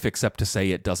her life except to say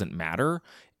it doesn't matter.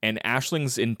 And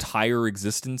Aisling's entire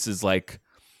existence is like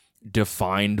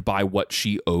defined by what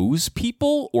she owes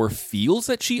people or feels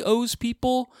that she owes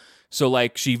people. So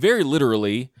like she very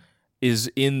literally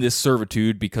is in this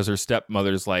servitude because her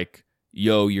stepmother's like,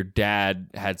 yo, your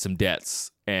dad had some debts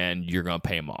and you're going to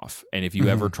pay him off. And if you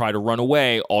ever try to run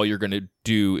away, all you're going to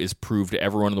do is prove to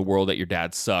everyone in the world that your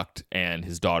dad sucked and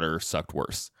his daughter sucked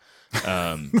worse.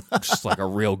 Just like a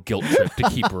real guilt trip to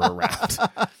keep her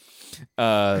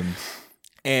around.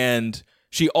 And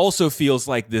she also feels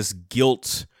like this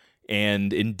guilt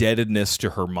and indebtedness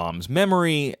to her mom's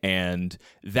memory, and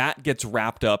that gets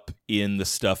wrapped up in the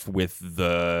stuff with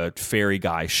the fairy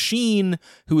guy Sheen,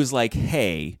 who is like,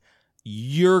 hey,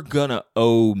 you're gonna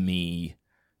owe me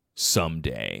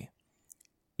someday.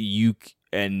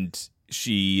 And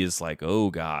she is like, oh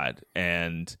God.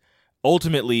 And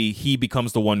ultimately, he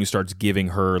becomes the one who starts giving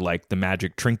her like the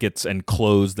magic trinkets and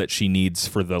clothes that she needs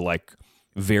for the like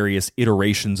various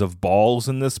iterations of balls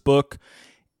in this book.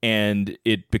 And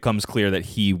it becomes clear that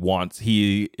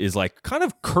he is like kind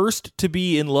of cursed to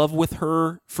be in love with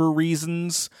her for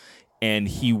reasons, and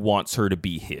he wants her to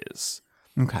be his.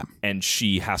 Okay. And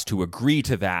she has to agree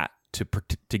to that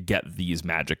to get these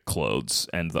magic clothes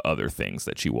and the other things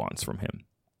that she wants from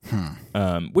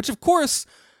him. Which, of course,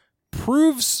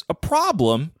 proves a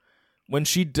problem when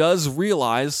she does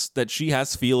realize that she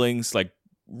has feelings, like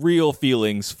real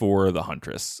feelings for the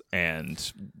Huntress,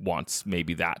 and wants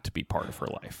maybe that to be part of her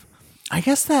life. I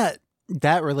guess that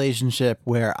relationship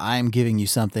where I'm giving you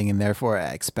something and therefore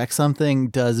I expect something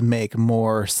does make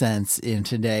more sense in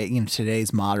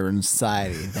today's modern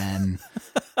society than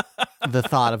the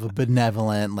thought of a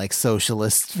benevolent, like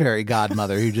socialist fairy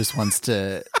godmother who just wants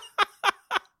to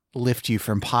lift you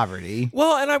from poverty.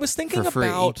 Well, and I was thinking for free.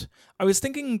 I was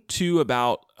trying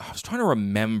to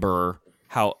remember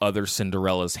how other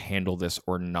Cinderellas handle this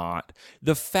or not.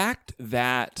 The fact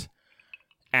that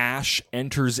Ash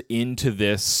enters into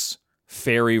this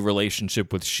fairy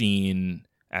relationship with Sheen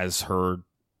as her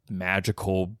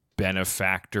magical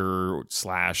benefactor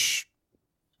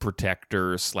 /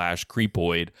 protector /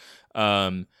 creepoid,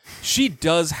 she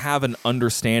does have an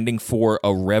understanding for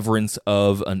a reverence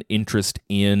of an interest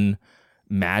in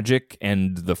magic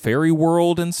and the fairy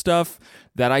world and stuff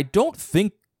that I don't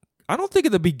think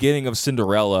at the beginning of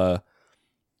Cinderella,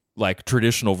 like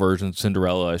traditional version of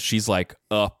Cinderella, she's like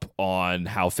up on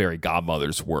how fairy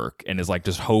godmothers work and is like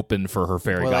just hoping for her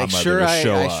fairy godmother to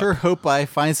show up. I sure hope I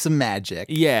find some magic.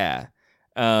 Yeah.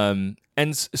 And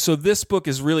so this book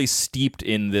is really steeped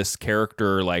in this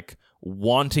character like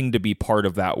wanting to be part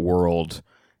of that world,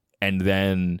 and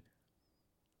then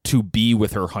to be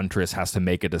with her Huntress has to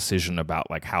make a decision about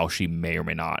like how she may or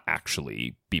may not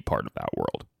actually be part of that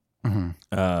world.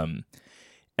 Mm-hmm.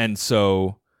 And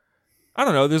so I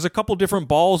don't know, there's a couple different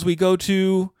balls we go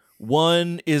to.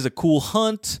 One is a cool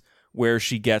hunt where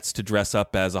she gets to dress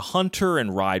up as a hunter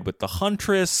and ride with the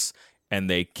Huntress, and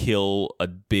they kill a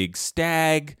big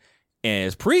stag, and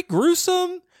it's pretty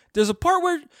gruesome. There's a part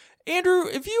where, Andrew,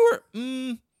 if you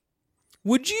were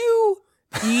would you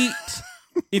eat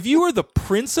if you were the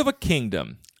prince of a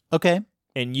kingdom, Okay.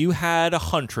 and you had a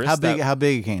Huntress? How big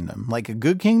a kingdom? Like a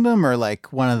good kingdom, or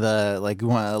like one of a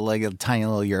tiny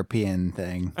little European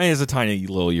thing? I think it's a tiny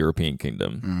little European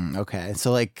kingdom. Okay.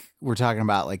 So like we're talking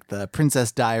about like the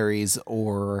Princess Diaries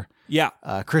or Yeah.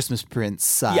 Christmas Prince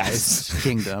size Yes.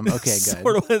 kingdom. Okay, good.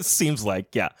 Sort of what it seems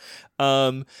like, yeah.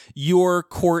 Your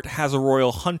court has a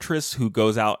royal huntress who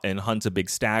goes out and hunts a big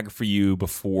stag for you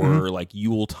before like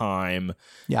Yule time.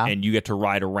 Yeah. And you get to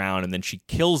ride around, and then she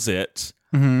kills it.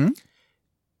 Mm-hmm.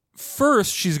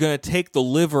 First, she's going to take the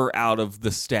liver out of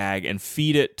the stag and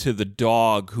feed it to the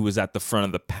dog who is at the front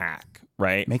of the pack,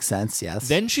 right? Makes sense, yes.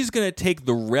 Then she's going to take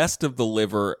the rest of the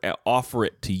liver and offer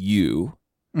it to you.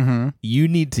 Mm-hmm. You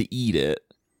need to eat it.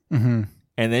 Mm-hmm.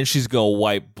 And then she's going to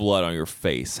wipe blood on your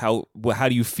face. How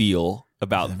do you feel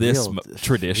about this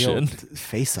tradition?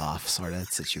 Face-off sort of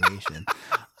situation.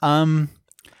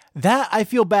 That I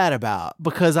feel bad about,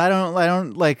 because I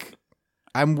don't like,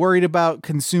 I'm worried about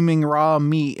consuming raw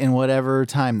meat in whatever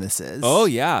time this is. Oh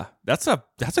yeah. That's a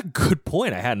good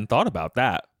point. I hadn't thought about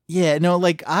that. Yeah, no,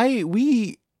 like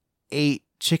we ate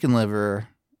chicken liver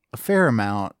a fair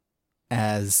amount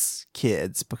as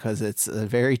kids because it's a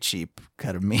very cheap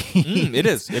cut of meat. It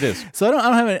is. So I don't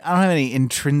have any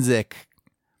intrinsic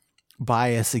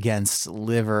bias against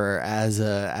liver as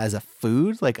a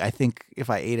food. Like I think if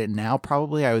I ate it now,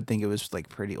 probably I would think it was like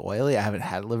pretty oily. I haven't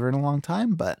had liver in a long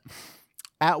time, but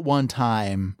at one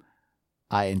time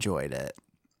I enjoyed it.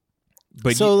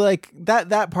 But so like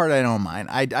that part I don't mind.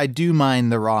 I do mind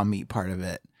the raw meat part of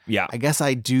it. Yeah. I guess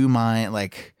I do mind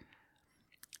like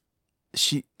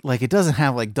it doesn't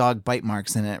have like dog bite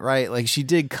marks in it, right? Like she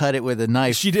did cut it with a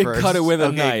knife. She did cut it with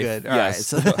a knife. Good. All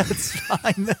yes. right, so that's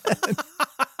fine then.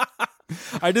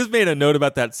 I just made a note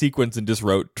about that sequence and just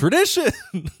wrote tradition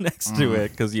next to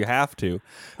it because you have to.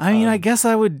 I mean, I guess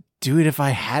I would do it if I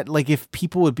had, like, if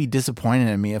people would be disappointed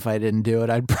in me if I didn't do it,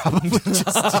 I'd probably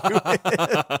just do it.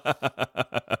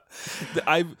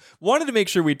 I wanted to make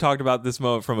sure we talked about this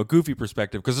moment from a goofy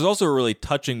perspective, because there's also a really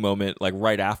touching moment, like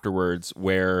right afterwards,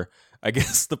 where I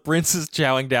guess the prince is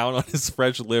chowing down on his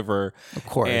fresh liver. Of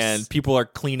course. And people are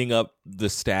cleaning up the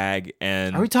stag.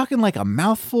 And are we talking like a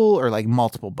mouthful or like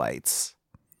multiple bites?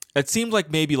 It seems like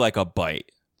maybe like a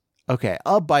bite. Okay,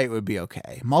 a bite would be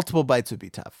okay. Multiple bites would be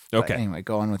tough. But okay. Anyway,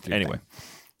 go on with your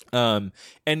thing.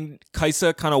 And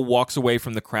Kaisa kind of walks away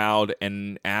from the crowd,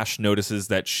 and Ash notices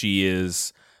that she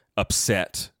is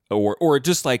upset or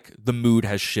just like the mood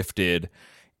has shifted,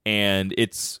 and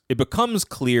it becomes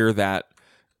clear that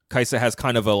Kaisa has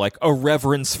kind of a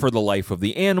reverence for the life of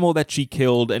the animal that she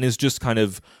killed, and is just kind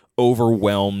of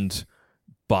overwhelmed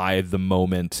by the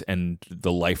moment and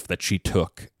the life that she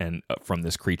took and from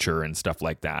this creature and stuff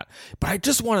like that. But I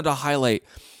just wanted to highlight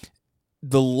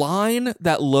the line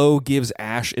that Lo gives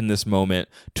Ash in this moment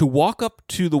to walk up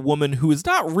to the woman who is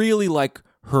not really like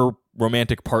her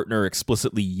romantic partner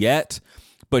explicitly yet,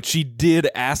 but she did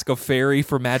ask a fairy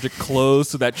for magic clothes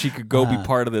so that she could go be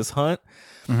part of this hunt.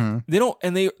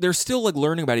 Mm-hmm. They're still like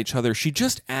learning about each other. She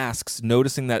just asks,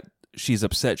 noticing that she's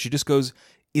upset. She just goes,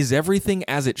 "Is everything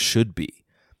as it should be?"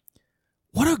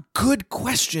 What a good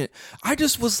question. I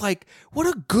just was like, what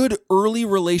a good early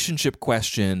relationship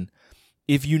question.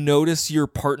 If you notice your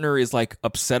partner is like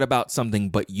upset about something,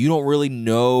 but you don't really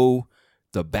know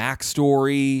the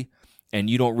backstory and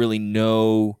you don't really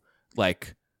know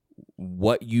like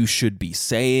what you should be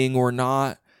saying or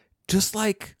not, just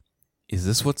like, is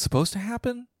this what's supposed to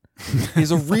happen? Is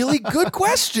a really good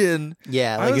question.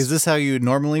 Yeah, like is this how you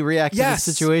normally react to this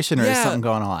situation, or is something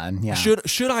going on? Yeah.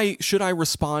 Should I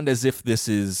respond as if this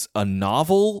is a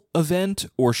novel event,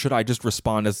 or should I just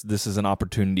respond as this is an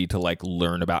opportunity to like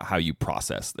learn about how you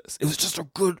process this? It was just a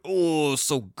good,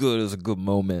 so good. It was a good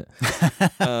moment.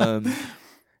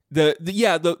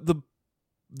 The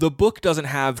book doesn't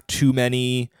have too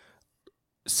many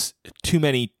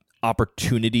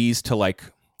opportunities to like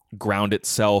ground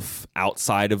itself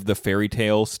outside of the fairy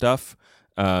tale stuff,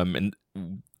 and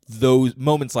those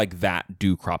moments like that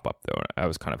do crop up though. I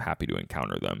was kind of happy to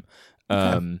encounter them.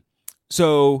 Okay.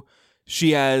 So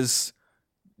she has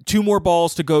 2 more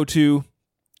balls to go to.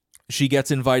 She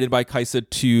gets invited by Kaisa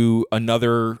to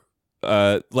another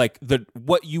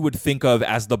what you would think of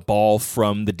as the ball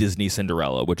from the Disney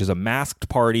Cinderella, which is a masked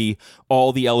party.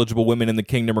 All the eligible women in the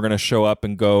kingdom are going to show up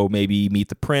and go maybe meet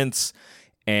the prince,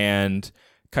 and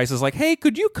Kaisa's like, "Hey,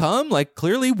 could you come? Like,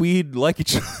 clearly we'd like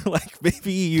each other. Like,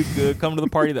 maybe you could come to the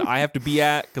party that I have to be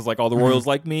at because like all the royals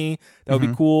like me. That would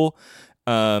be cool."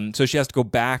 So she has to go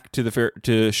back to the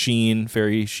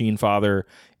fairy Sheen father,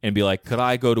 and be like, "Could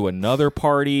I go to another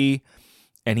party?"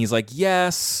 And he's like,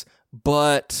 "Yes,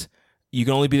 but you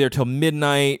can only be there till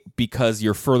midnight because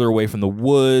you're further away from the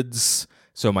woods.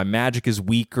 So my magic is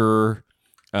weaker.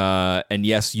 And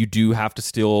yes, you do have to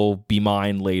still be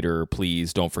mine later.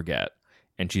 Please don't forget."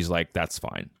 And she's like, "That's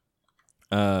fine."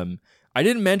 I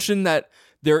didn't mention that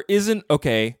there isn't,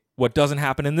 what doesn't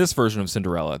happen in this version of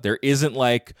Cinderella. There isn't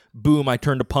like, boom, I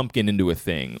turned a pumpkin into a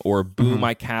thing, or boom,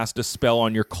 I cast a spell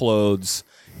on your clothes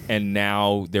and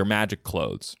now they're magic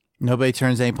clothes. Nobody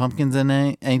turns any pumpkins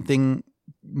into anything.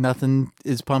 Nothing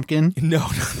is pumpkin? No,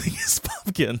 nothing is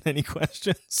pumpkin. Any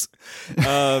questions?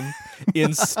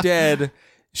 Instead,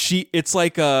 it's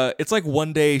like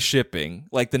one day shipping.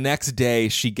 Like the next day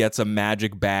she gets a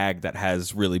magic bag that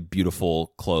has really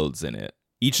beautiful clothes in it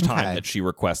each time that she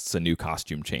requests a new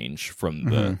costume change from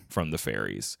the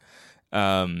fairies.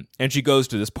 And she goes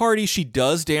to this party. She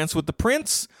does dance with the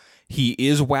prince. He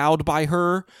is wowed by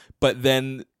her, but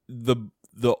then the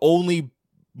only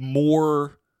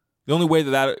way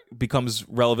that becomes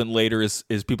relevant later is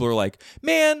people are like,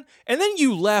 "Man, and then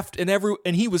you left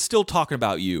and he was still talking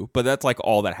about you." But that's like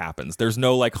all that happens. There's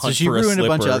no like hunt for a slipper. So she ruined a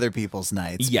bunch of other people's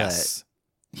nights. Yes.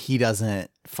 But he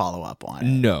doesn't follow up on it.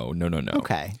 No.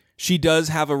 Okay. She does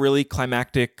have a really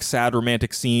climactic, sad,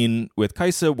 romantic scene with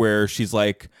Kaisa where she's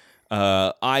like,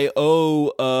 "I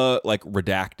owe, like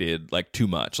redacted, like too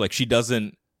much." Like she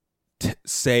doesn't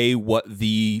say what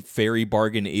the fairy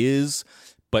bargain is,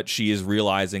 but she is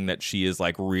realizing that she is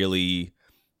like really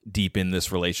deep in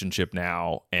this relationship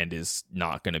now and is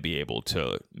not going to be able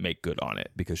to make good on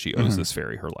it because she owes this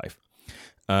fairy her life.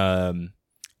 And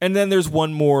then there's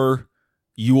one more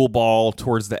Yule Ball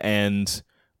towards the end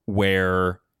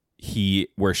where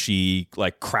she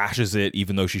like crashes it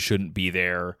even though she shouldn't be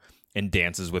there, and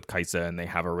dances with Kaisa, and they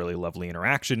have a really lovely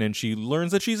interaction, and she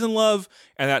learns that she's in love,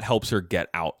 and that helps her get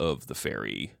out of the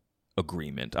fairy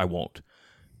agreement. I won't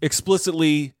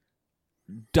explicitly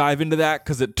dive into that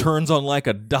because it turns on like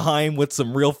a dime with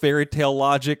some real fairy tale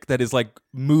logic that is like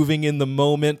moving in the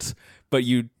moment, but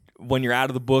when you're out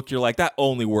of the book, you're like, that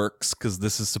only works because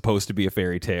this is supposed to be a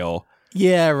fairy tale.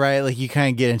 Yeah, right. Like you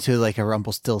kind of get into like a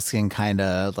Rumpelstiltskin kind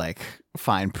of like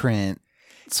fine print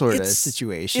sort of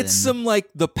situation. It's some like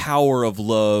the power of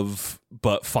love,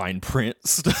 but fine print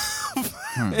stuff.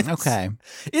 Okay.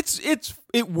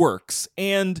 It works.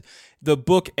 And the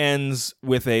book ends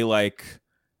with a like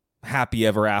happy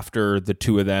ever after, the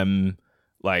two of them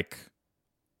like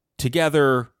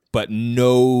together, but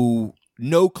no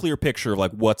clear picture of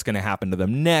like what's going to happen to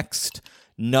them next.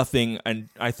 nothing. And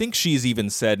I think she's even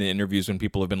said in interviews when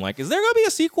people have been like, is there going to be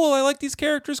a sequel? I like these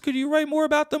characters. Could you write more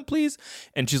about them, please?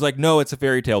 And she's like, no, it's a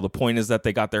fairy tale. The point is that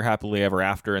they got their happily ever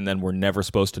after, and then we're never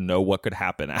supposed to know what could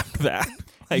happen after that.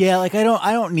 Yeah, like I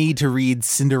don't need to read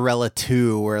Cinderella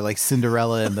 2 where like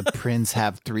Cinderella and the prince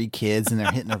have 3 kids and they're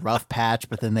hitting a rough patch,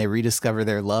 but then they rediscover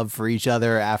their love for each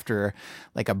other after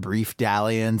like a brief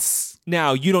dalliance.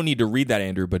 Now, you don't need to read that,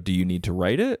 Andrew, but do you need to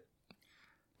write it?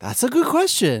 That's a good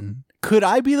question. Could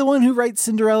I be the one who writes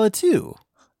Cinderella 2?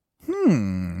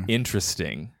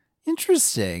 Interesting.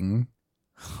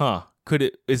 Huh.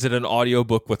 Is it an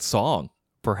audiobook with song,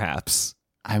 perhaps?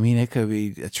 I mean, it could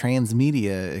be a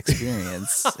transmedia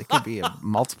experience. It could be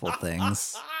multiple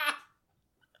things.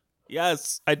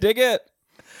 Yes, I dig it.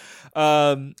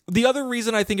 The other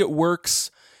reason I think it works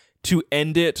to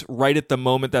end it right at the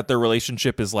moment that their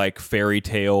relationship is like fairy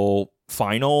tale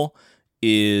final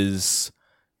is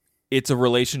it's a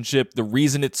relationship. The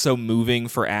reason it's so moving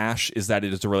for Ash is that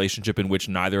it is a relationship in which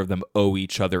neither of them owe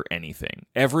each other anything.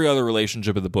 Every other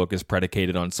relationship in the book is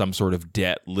predicated on some sort of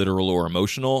debt, literal or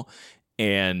emotional.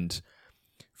 And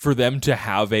for them to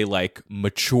have a like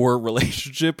mature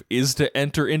relationship is to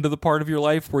enter into the part of your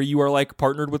life where you are like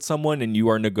partnered with someone and you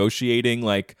are negotiating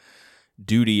like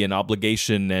duty and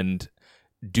obligation and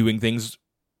doing things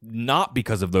not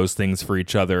because of those things for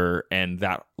each other. And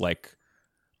that like,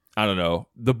 I don't know,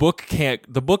 the book can't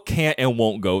and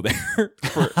won't go there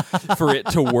for it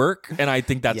to work. And I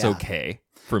think that's okay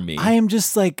for me. I am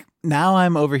just like, now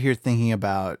I'm over here thinking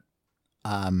about,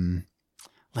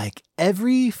 like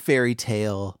every fairy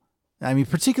tale, I mean,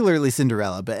 particularly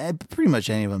Cinderella, but pretty much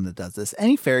any of them that does this,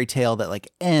 any fairy tale that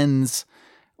like ends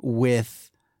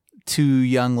with 2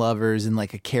 young lovers in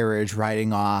like a carriage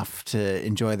riding off to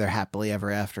enjoy their happily ever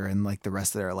after and like the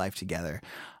rest of their life together.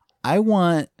 I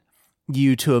want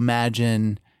you to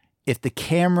imagine if the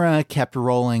camera kept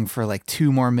rolling for like 2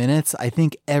 more minutes, I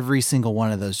think every single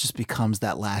one of those just becomes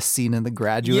that last scene in The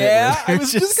Graduate. Yeah, I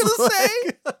was just going to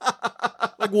say.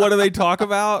 Like, what do they talk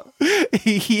about?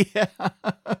 Yeah.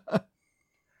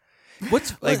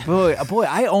 What's like, boy,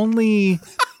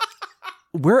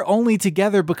 we're only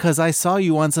together because I saw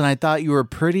you once and I thought you were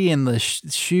pretty in the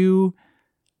shoe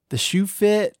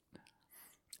fit.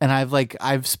 And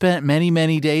I've spent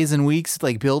many days and weeks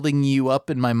like building you up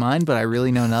in my mind, but I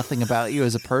really know nothing about you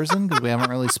as a person because we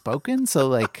haven't really spoken. So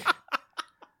like,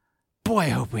 boy, I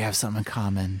hope we have something in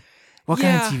common. What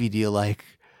kind of TV do you like?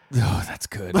 Oh, that's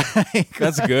good.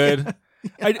 That's good.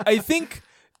 I think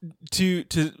to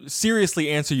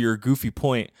seriously answer your goofy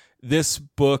point, this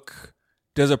book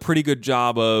does a pretty good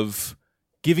job of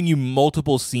giving you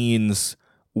multiple scenes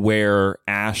where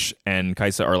Ash and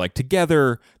Kaisa are like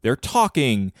together, they're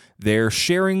talking, they're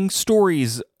sharing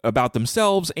stories about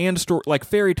themselves and like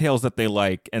fairy tales that they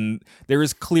like, and there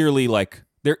is clearly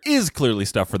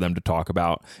stuff for them to talk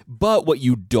about. But what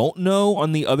you don't know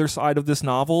on the other side of this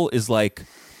novel is like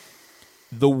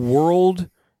the world,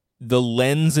 the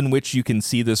lens in which you can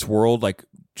see this world, like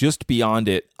just beyond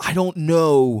it. I don't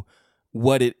know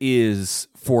what it is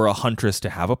for a huntress to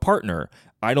have a partner.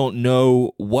 I don't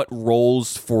know what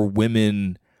roles for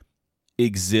women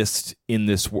exist in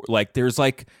this world. Like there's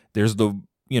the,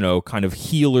 kind of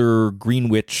healer green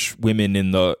witch women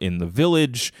in the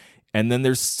village, and then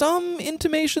there's some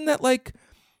intimation that like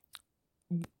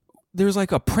there's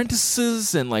like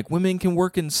apprentices and like women can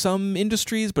work in some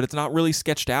industries, but it's not really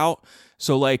sketched out.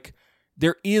 So like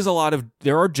there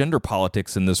are gender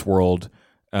politics in this world.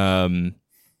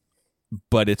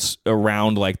 But it's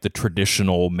around like the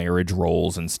traditional marriage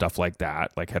roles and stuff like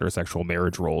that, like heterosexual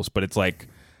marriage roles. But it's like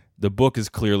the book is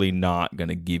clearly not going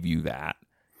to give you that.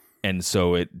 And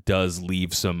so it does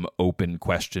leave some open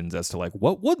questions as to like,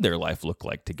 what would their life look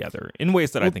like together in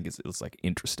ways that I think is like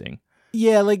interesting.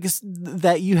 Yeah, like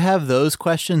that you have those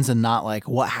questions and not like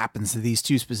what happens to these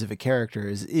 2 specific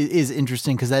characters is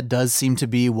interesting, because that does seem to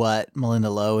be what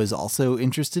Malinda Lo is also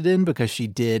interested in, because she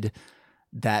did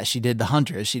The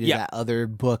Huntress. She did that other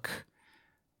book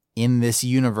in this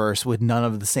universe with none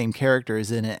of the same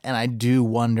characters in it. And I do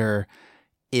wonder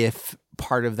if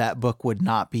part of that book would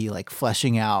not be like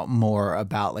fleshing out more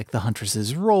about like the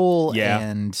Huntress's role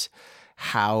and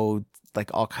how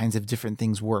like all kinds of different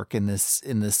things work in this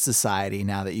society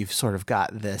now that you've sort of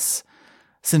got this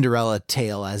Cinderella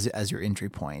tale as your entry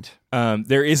point.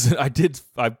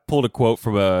 I pulled a quote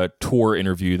from a tour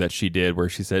interview that she did where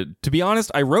she said, "To be honest,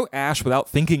 I wrote Ash without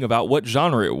thinking about what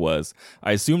genre it was.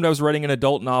 I assumed I was writing an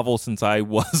adult novel since I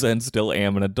was and still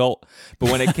am an adult.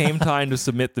 But when it came time to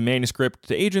submit the manuscript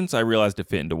to agents, I realized it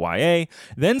fit into YA.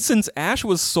 Then since Ash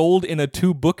was sold in a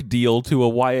 2-book deal to a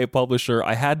YA publisher,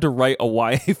 I had to write a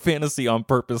YA fantasy on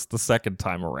purpose the second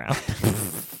time around."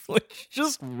 Which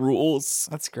just rules.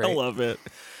 That's great. I love it.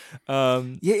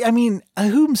 Yeah, I mean,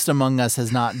 whomst among us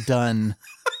has not done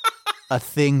a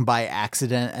thing by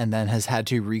accident and then has had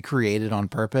to recreate it on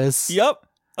purpose? Yep.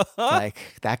 Like,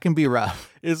 that can be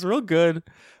rough. It's real good.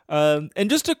 And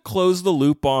just to close the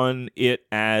loop on it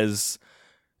as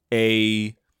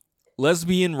a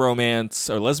lesbian romance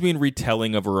or lesbian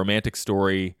retelling of a romantic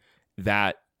story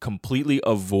that completely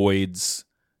avoids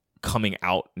coming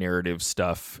out narrative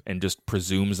stuff and just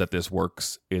presumes that this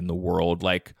works in the world.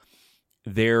 Like,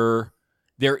 there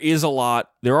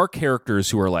are characters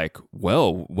who are like,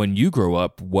 well, when you grow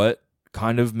up, what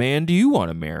kind of man do you want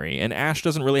to marry? And Ash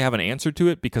doesn't really have an answer to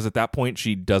it because at that point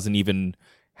she doesn't even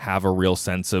have a real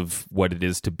sense of what it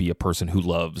is to be a person who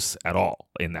loves at all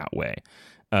in that way.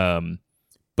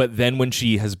 But then when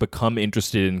she has become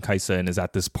interested in Kaisa and is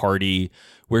at this party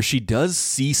where she does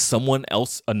see someone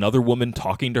else, another woman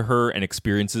talking to her and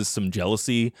experiences some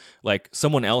jealousy, like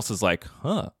someone else is like,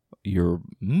 you're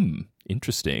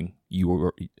interesting.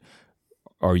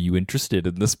 Are you interested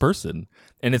in this person?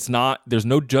 And it's not, there's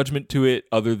no judgment to it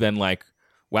other than like,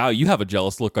 wow, you have a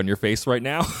jealous look on your face right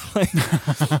now. Like,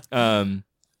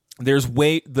 there's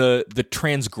the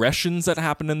transgressions that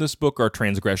happen in this book are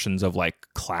transgressions of like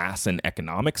class and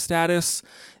economic status.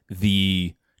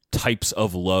 The types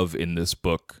of love in this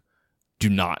book do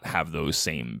not have those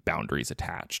same boundaries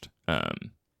attached,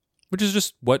 which is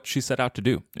just what she set out to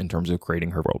do in terms of creating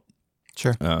her world.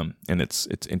 Sure. And it's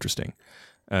interesting.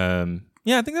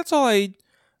 Yeah, I think that's all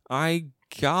I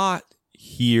got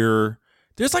here.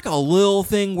 There's like a little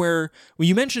thing where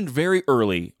you mentioned very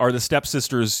early, are the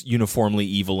stepsisters uniformly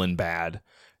evil and bad?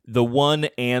 The one,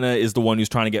 Anna, is the one who's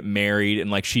trying to get married, and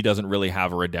like she doesn't really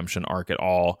have a redemption arc at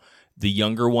all. The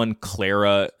younger one,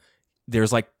 Clara,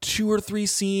 there's like 2 or 3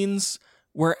 scenes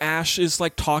where Ash is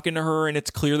like talking to her, and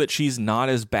it's clear that she's not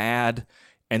as bad.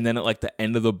 And then at like the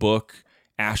end of the book,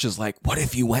 Ash is like, what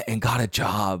if you went and got a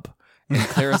job? And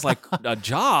Clara's like, a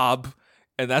job?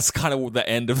 And that's kind of the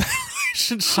end of that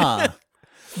relationship. Huh.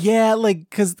 Yeah, like,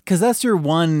 cause that's your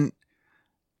one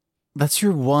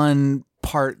point,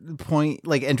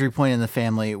 like entry point in the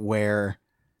family where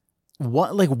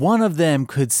one of them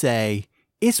could say,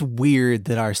 it's weird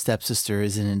that our stepsister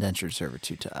is in indentured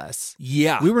servitude to us.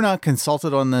 Yeah. We were not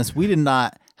consulted on this. We did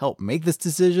not help make this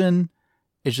decision.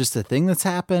 It's just a thing that's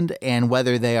happened. And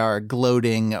whether they are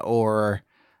gloating or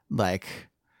like,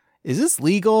 is this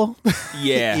legal?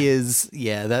 Yeah.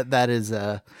 That's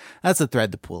a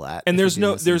thread to pull at. And there's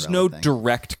no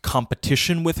direct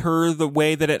competition with her the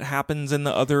way that it happens in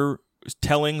the other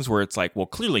tellings where it's like, well,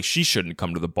 clearly she shouldn't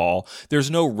come to the ball.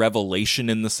 There's no revelation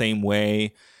in the same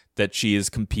way that she is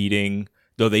competing,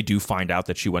 though they do find out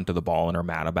that she went to the ball and are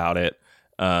mad about it.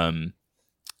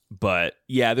 But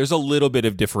yeah, there's a little bit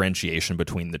of differentiation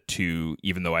between the two,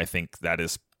 even though I think that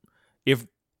is, if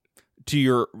to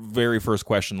your very first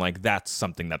question, like that's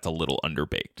something that's a little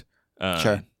underbaked.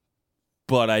 Sure.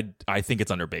 But I think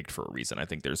it's underbaked for a reason. I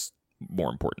think there's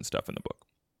more important stuff in the book.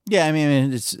 Yeah, I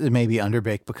mean, it may be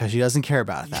underbaked because she doesn't care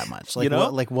about it that much.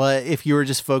 Like, what if you were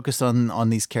just focused on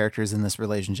these characters in this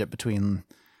relationship between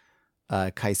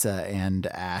Kaisa and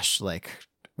Ash? Like,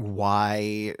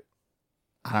 why?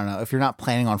 I don't know. If you're not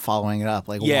planning on following it up,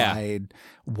 like,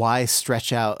 why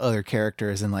stretch out other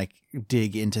characters and like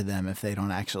dig into them if they don't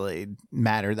actually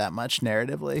matter that much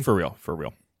narratively? For real.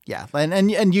 Yeah,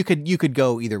 and you could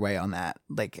go either way on that,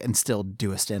 like, and still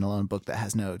do a standalone book that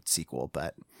has no sequel,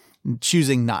 but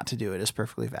choosing not to do it is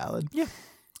perfectly valid. Yeah.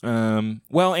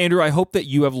 Well, Andrew, I hope that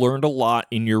you have learned a lot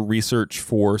in your research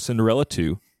for Cinderella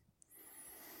 2.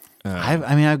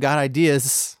 I've got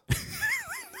ideas.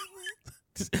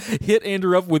 Hit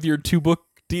Andrew up with your 2-book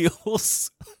deals.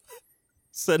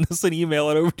 Send us an email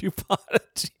at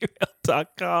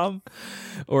overduepod@gmail.com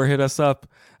or hit us up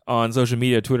on social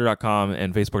media, twitter.com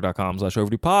and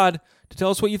facebook.com/overduepod to tell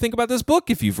us what you think about this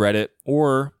book if you've read it,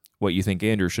 or what you think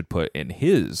Andrew should put in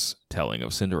his telling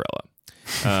of Cinderella.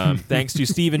 Thanks to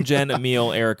Stephen, Jen,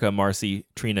 Emil, Erica, Marcy,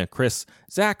 Trina, Chris,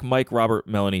 Zach, Mike, Robert,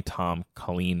 Melanie, Tom,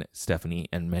 Colleen, Stephanie,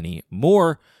 and many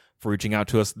more for reaching out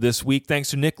to us this week.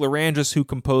 Thanks to Nick Larangis, who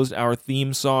composed our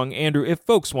theme song. Andrew, if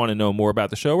folks want to know more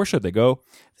about the show, where should they go?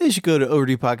 They should go to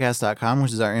overduepodcast.com,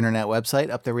 which is our internet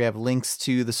website. Up there we have links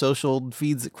to the social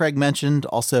feeds that Craig mentioned,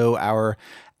 also our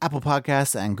Apple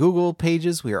Podcasts and Google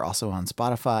pages. We are also on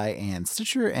Spotify and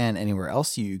Stitcher and anywhere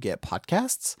else you get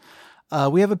podcasts.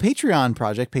 We have a Patreon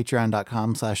project,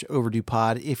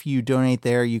 patreon.com/overduepod. If you donate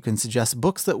there, you can suggest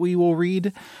books that we will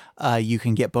read. You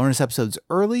can get bonus episodes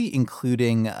early,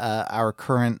 including our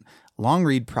current long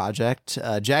read project,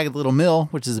 Jagged Little Mill,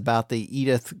 which is about the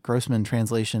Edith Grossman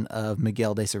translation of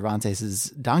Miguel de Cervantes'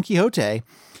 Don Quixote.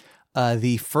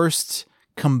 The first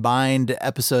combined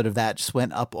episode of that just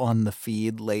went up on the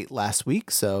feed late last week,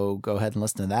 so go ahead and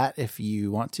listen to that if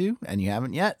you want to, and you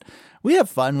haven't yet. We have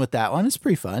fun with that one. It's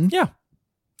pretty fun. Yeah.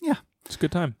 Yeah. It's a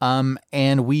good time.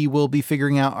 And we will be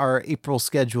figuring out our April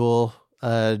schedule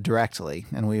directly,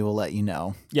 and we will let you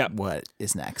know what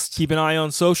is next. Keep an eye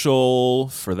on social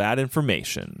for that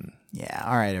information. Yeah.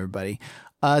 All right, everybody.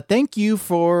 Thank you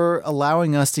for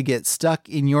allowing us to get stuck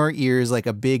in your ears like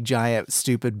a big, giant,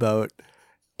 stupid boat.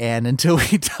 And until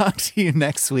we talk to you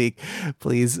next week,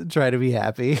 please try to be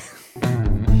happy.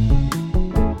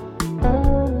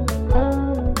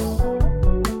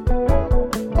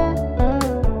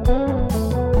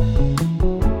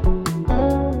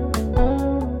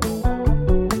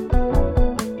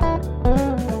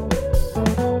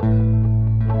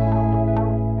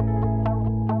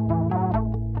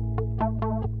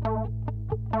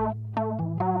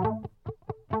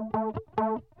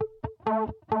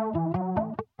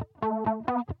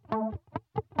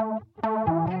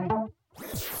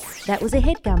 That was a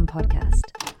HeadGum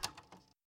podcast.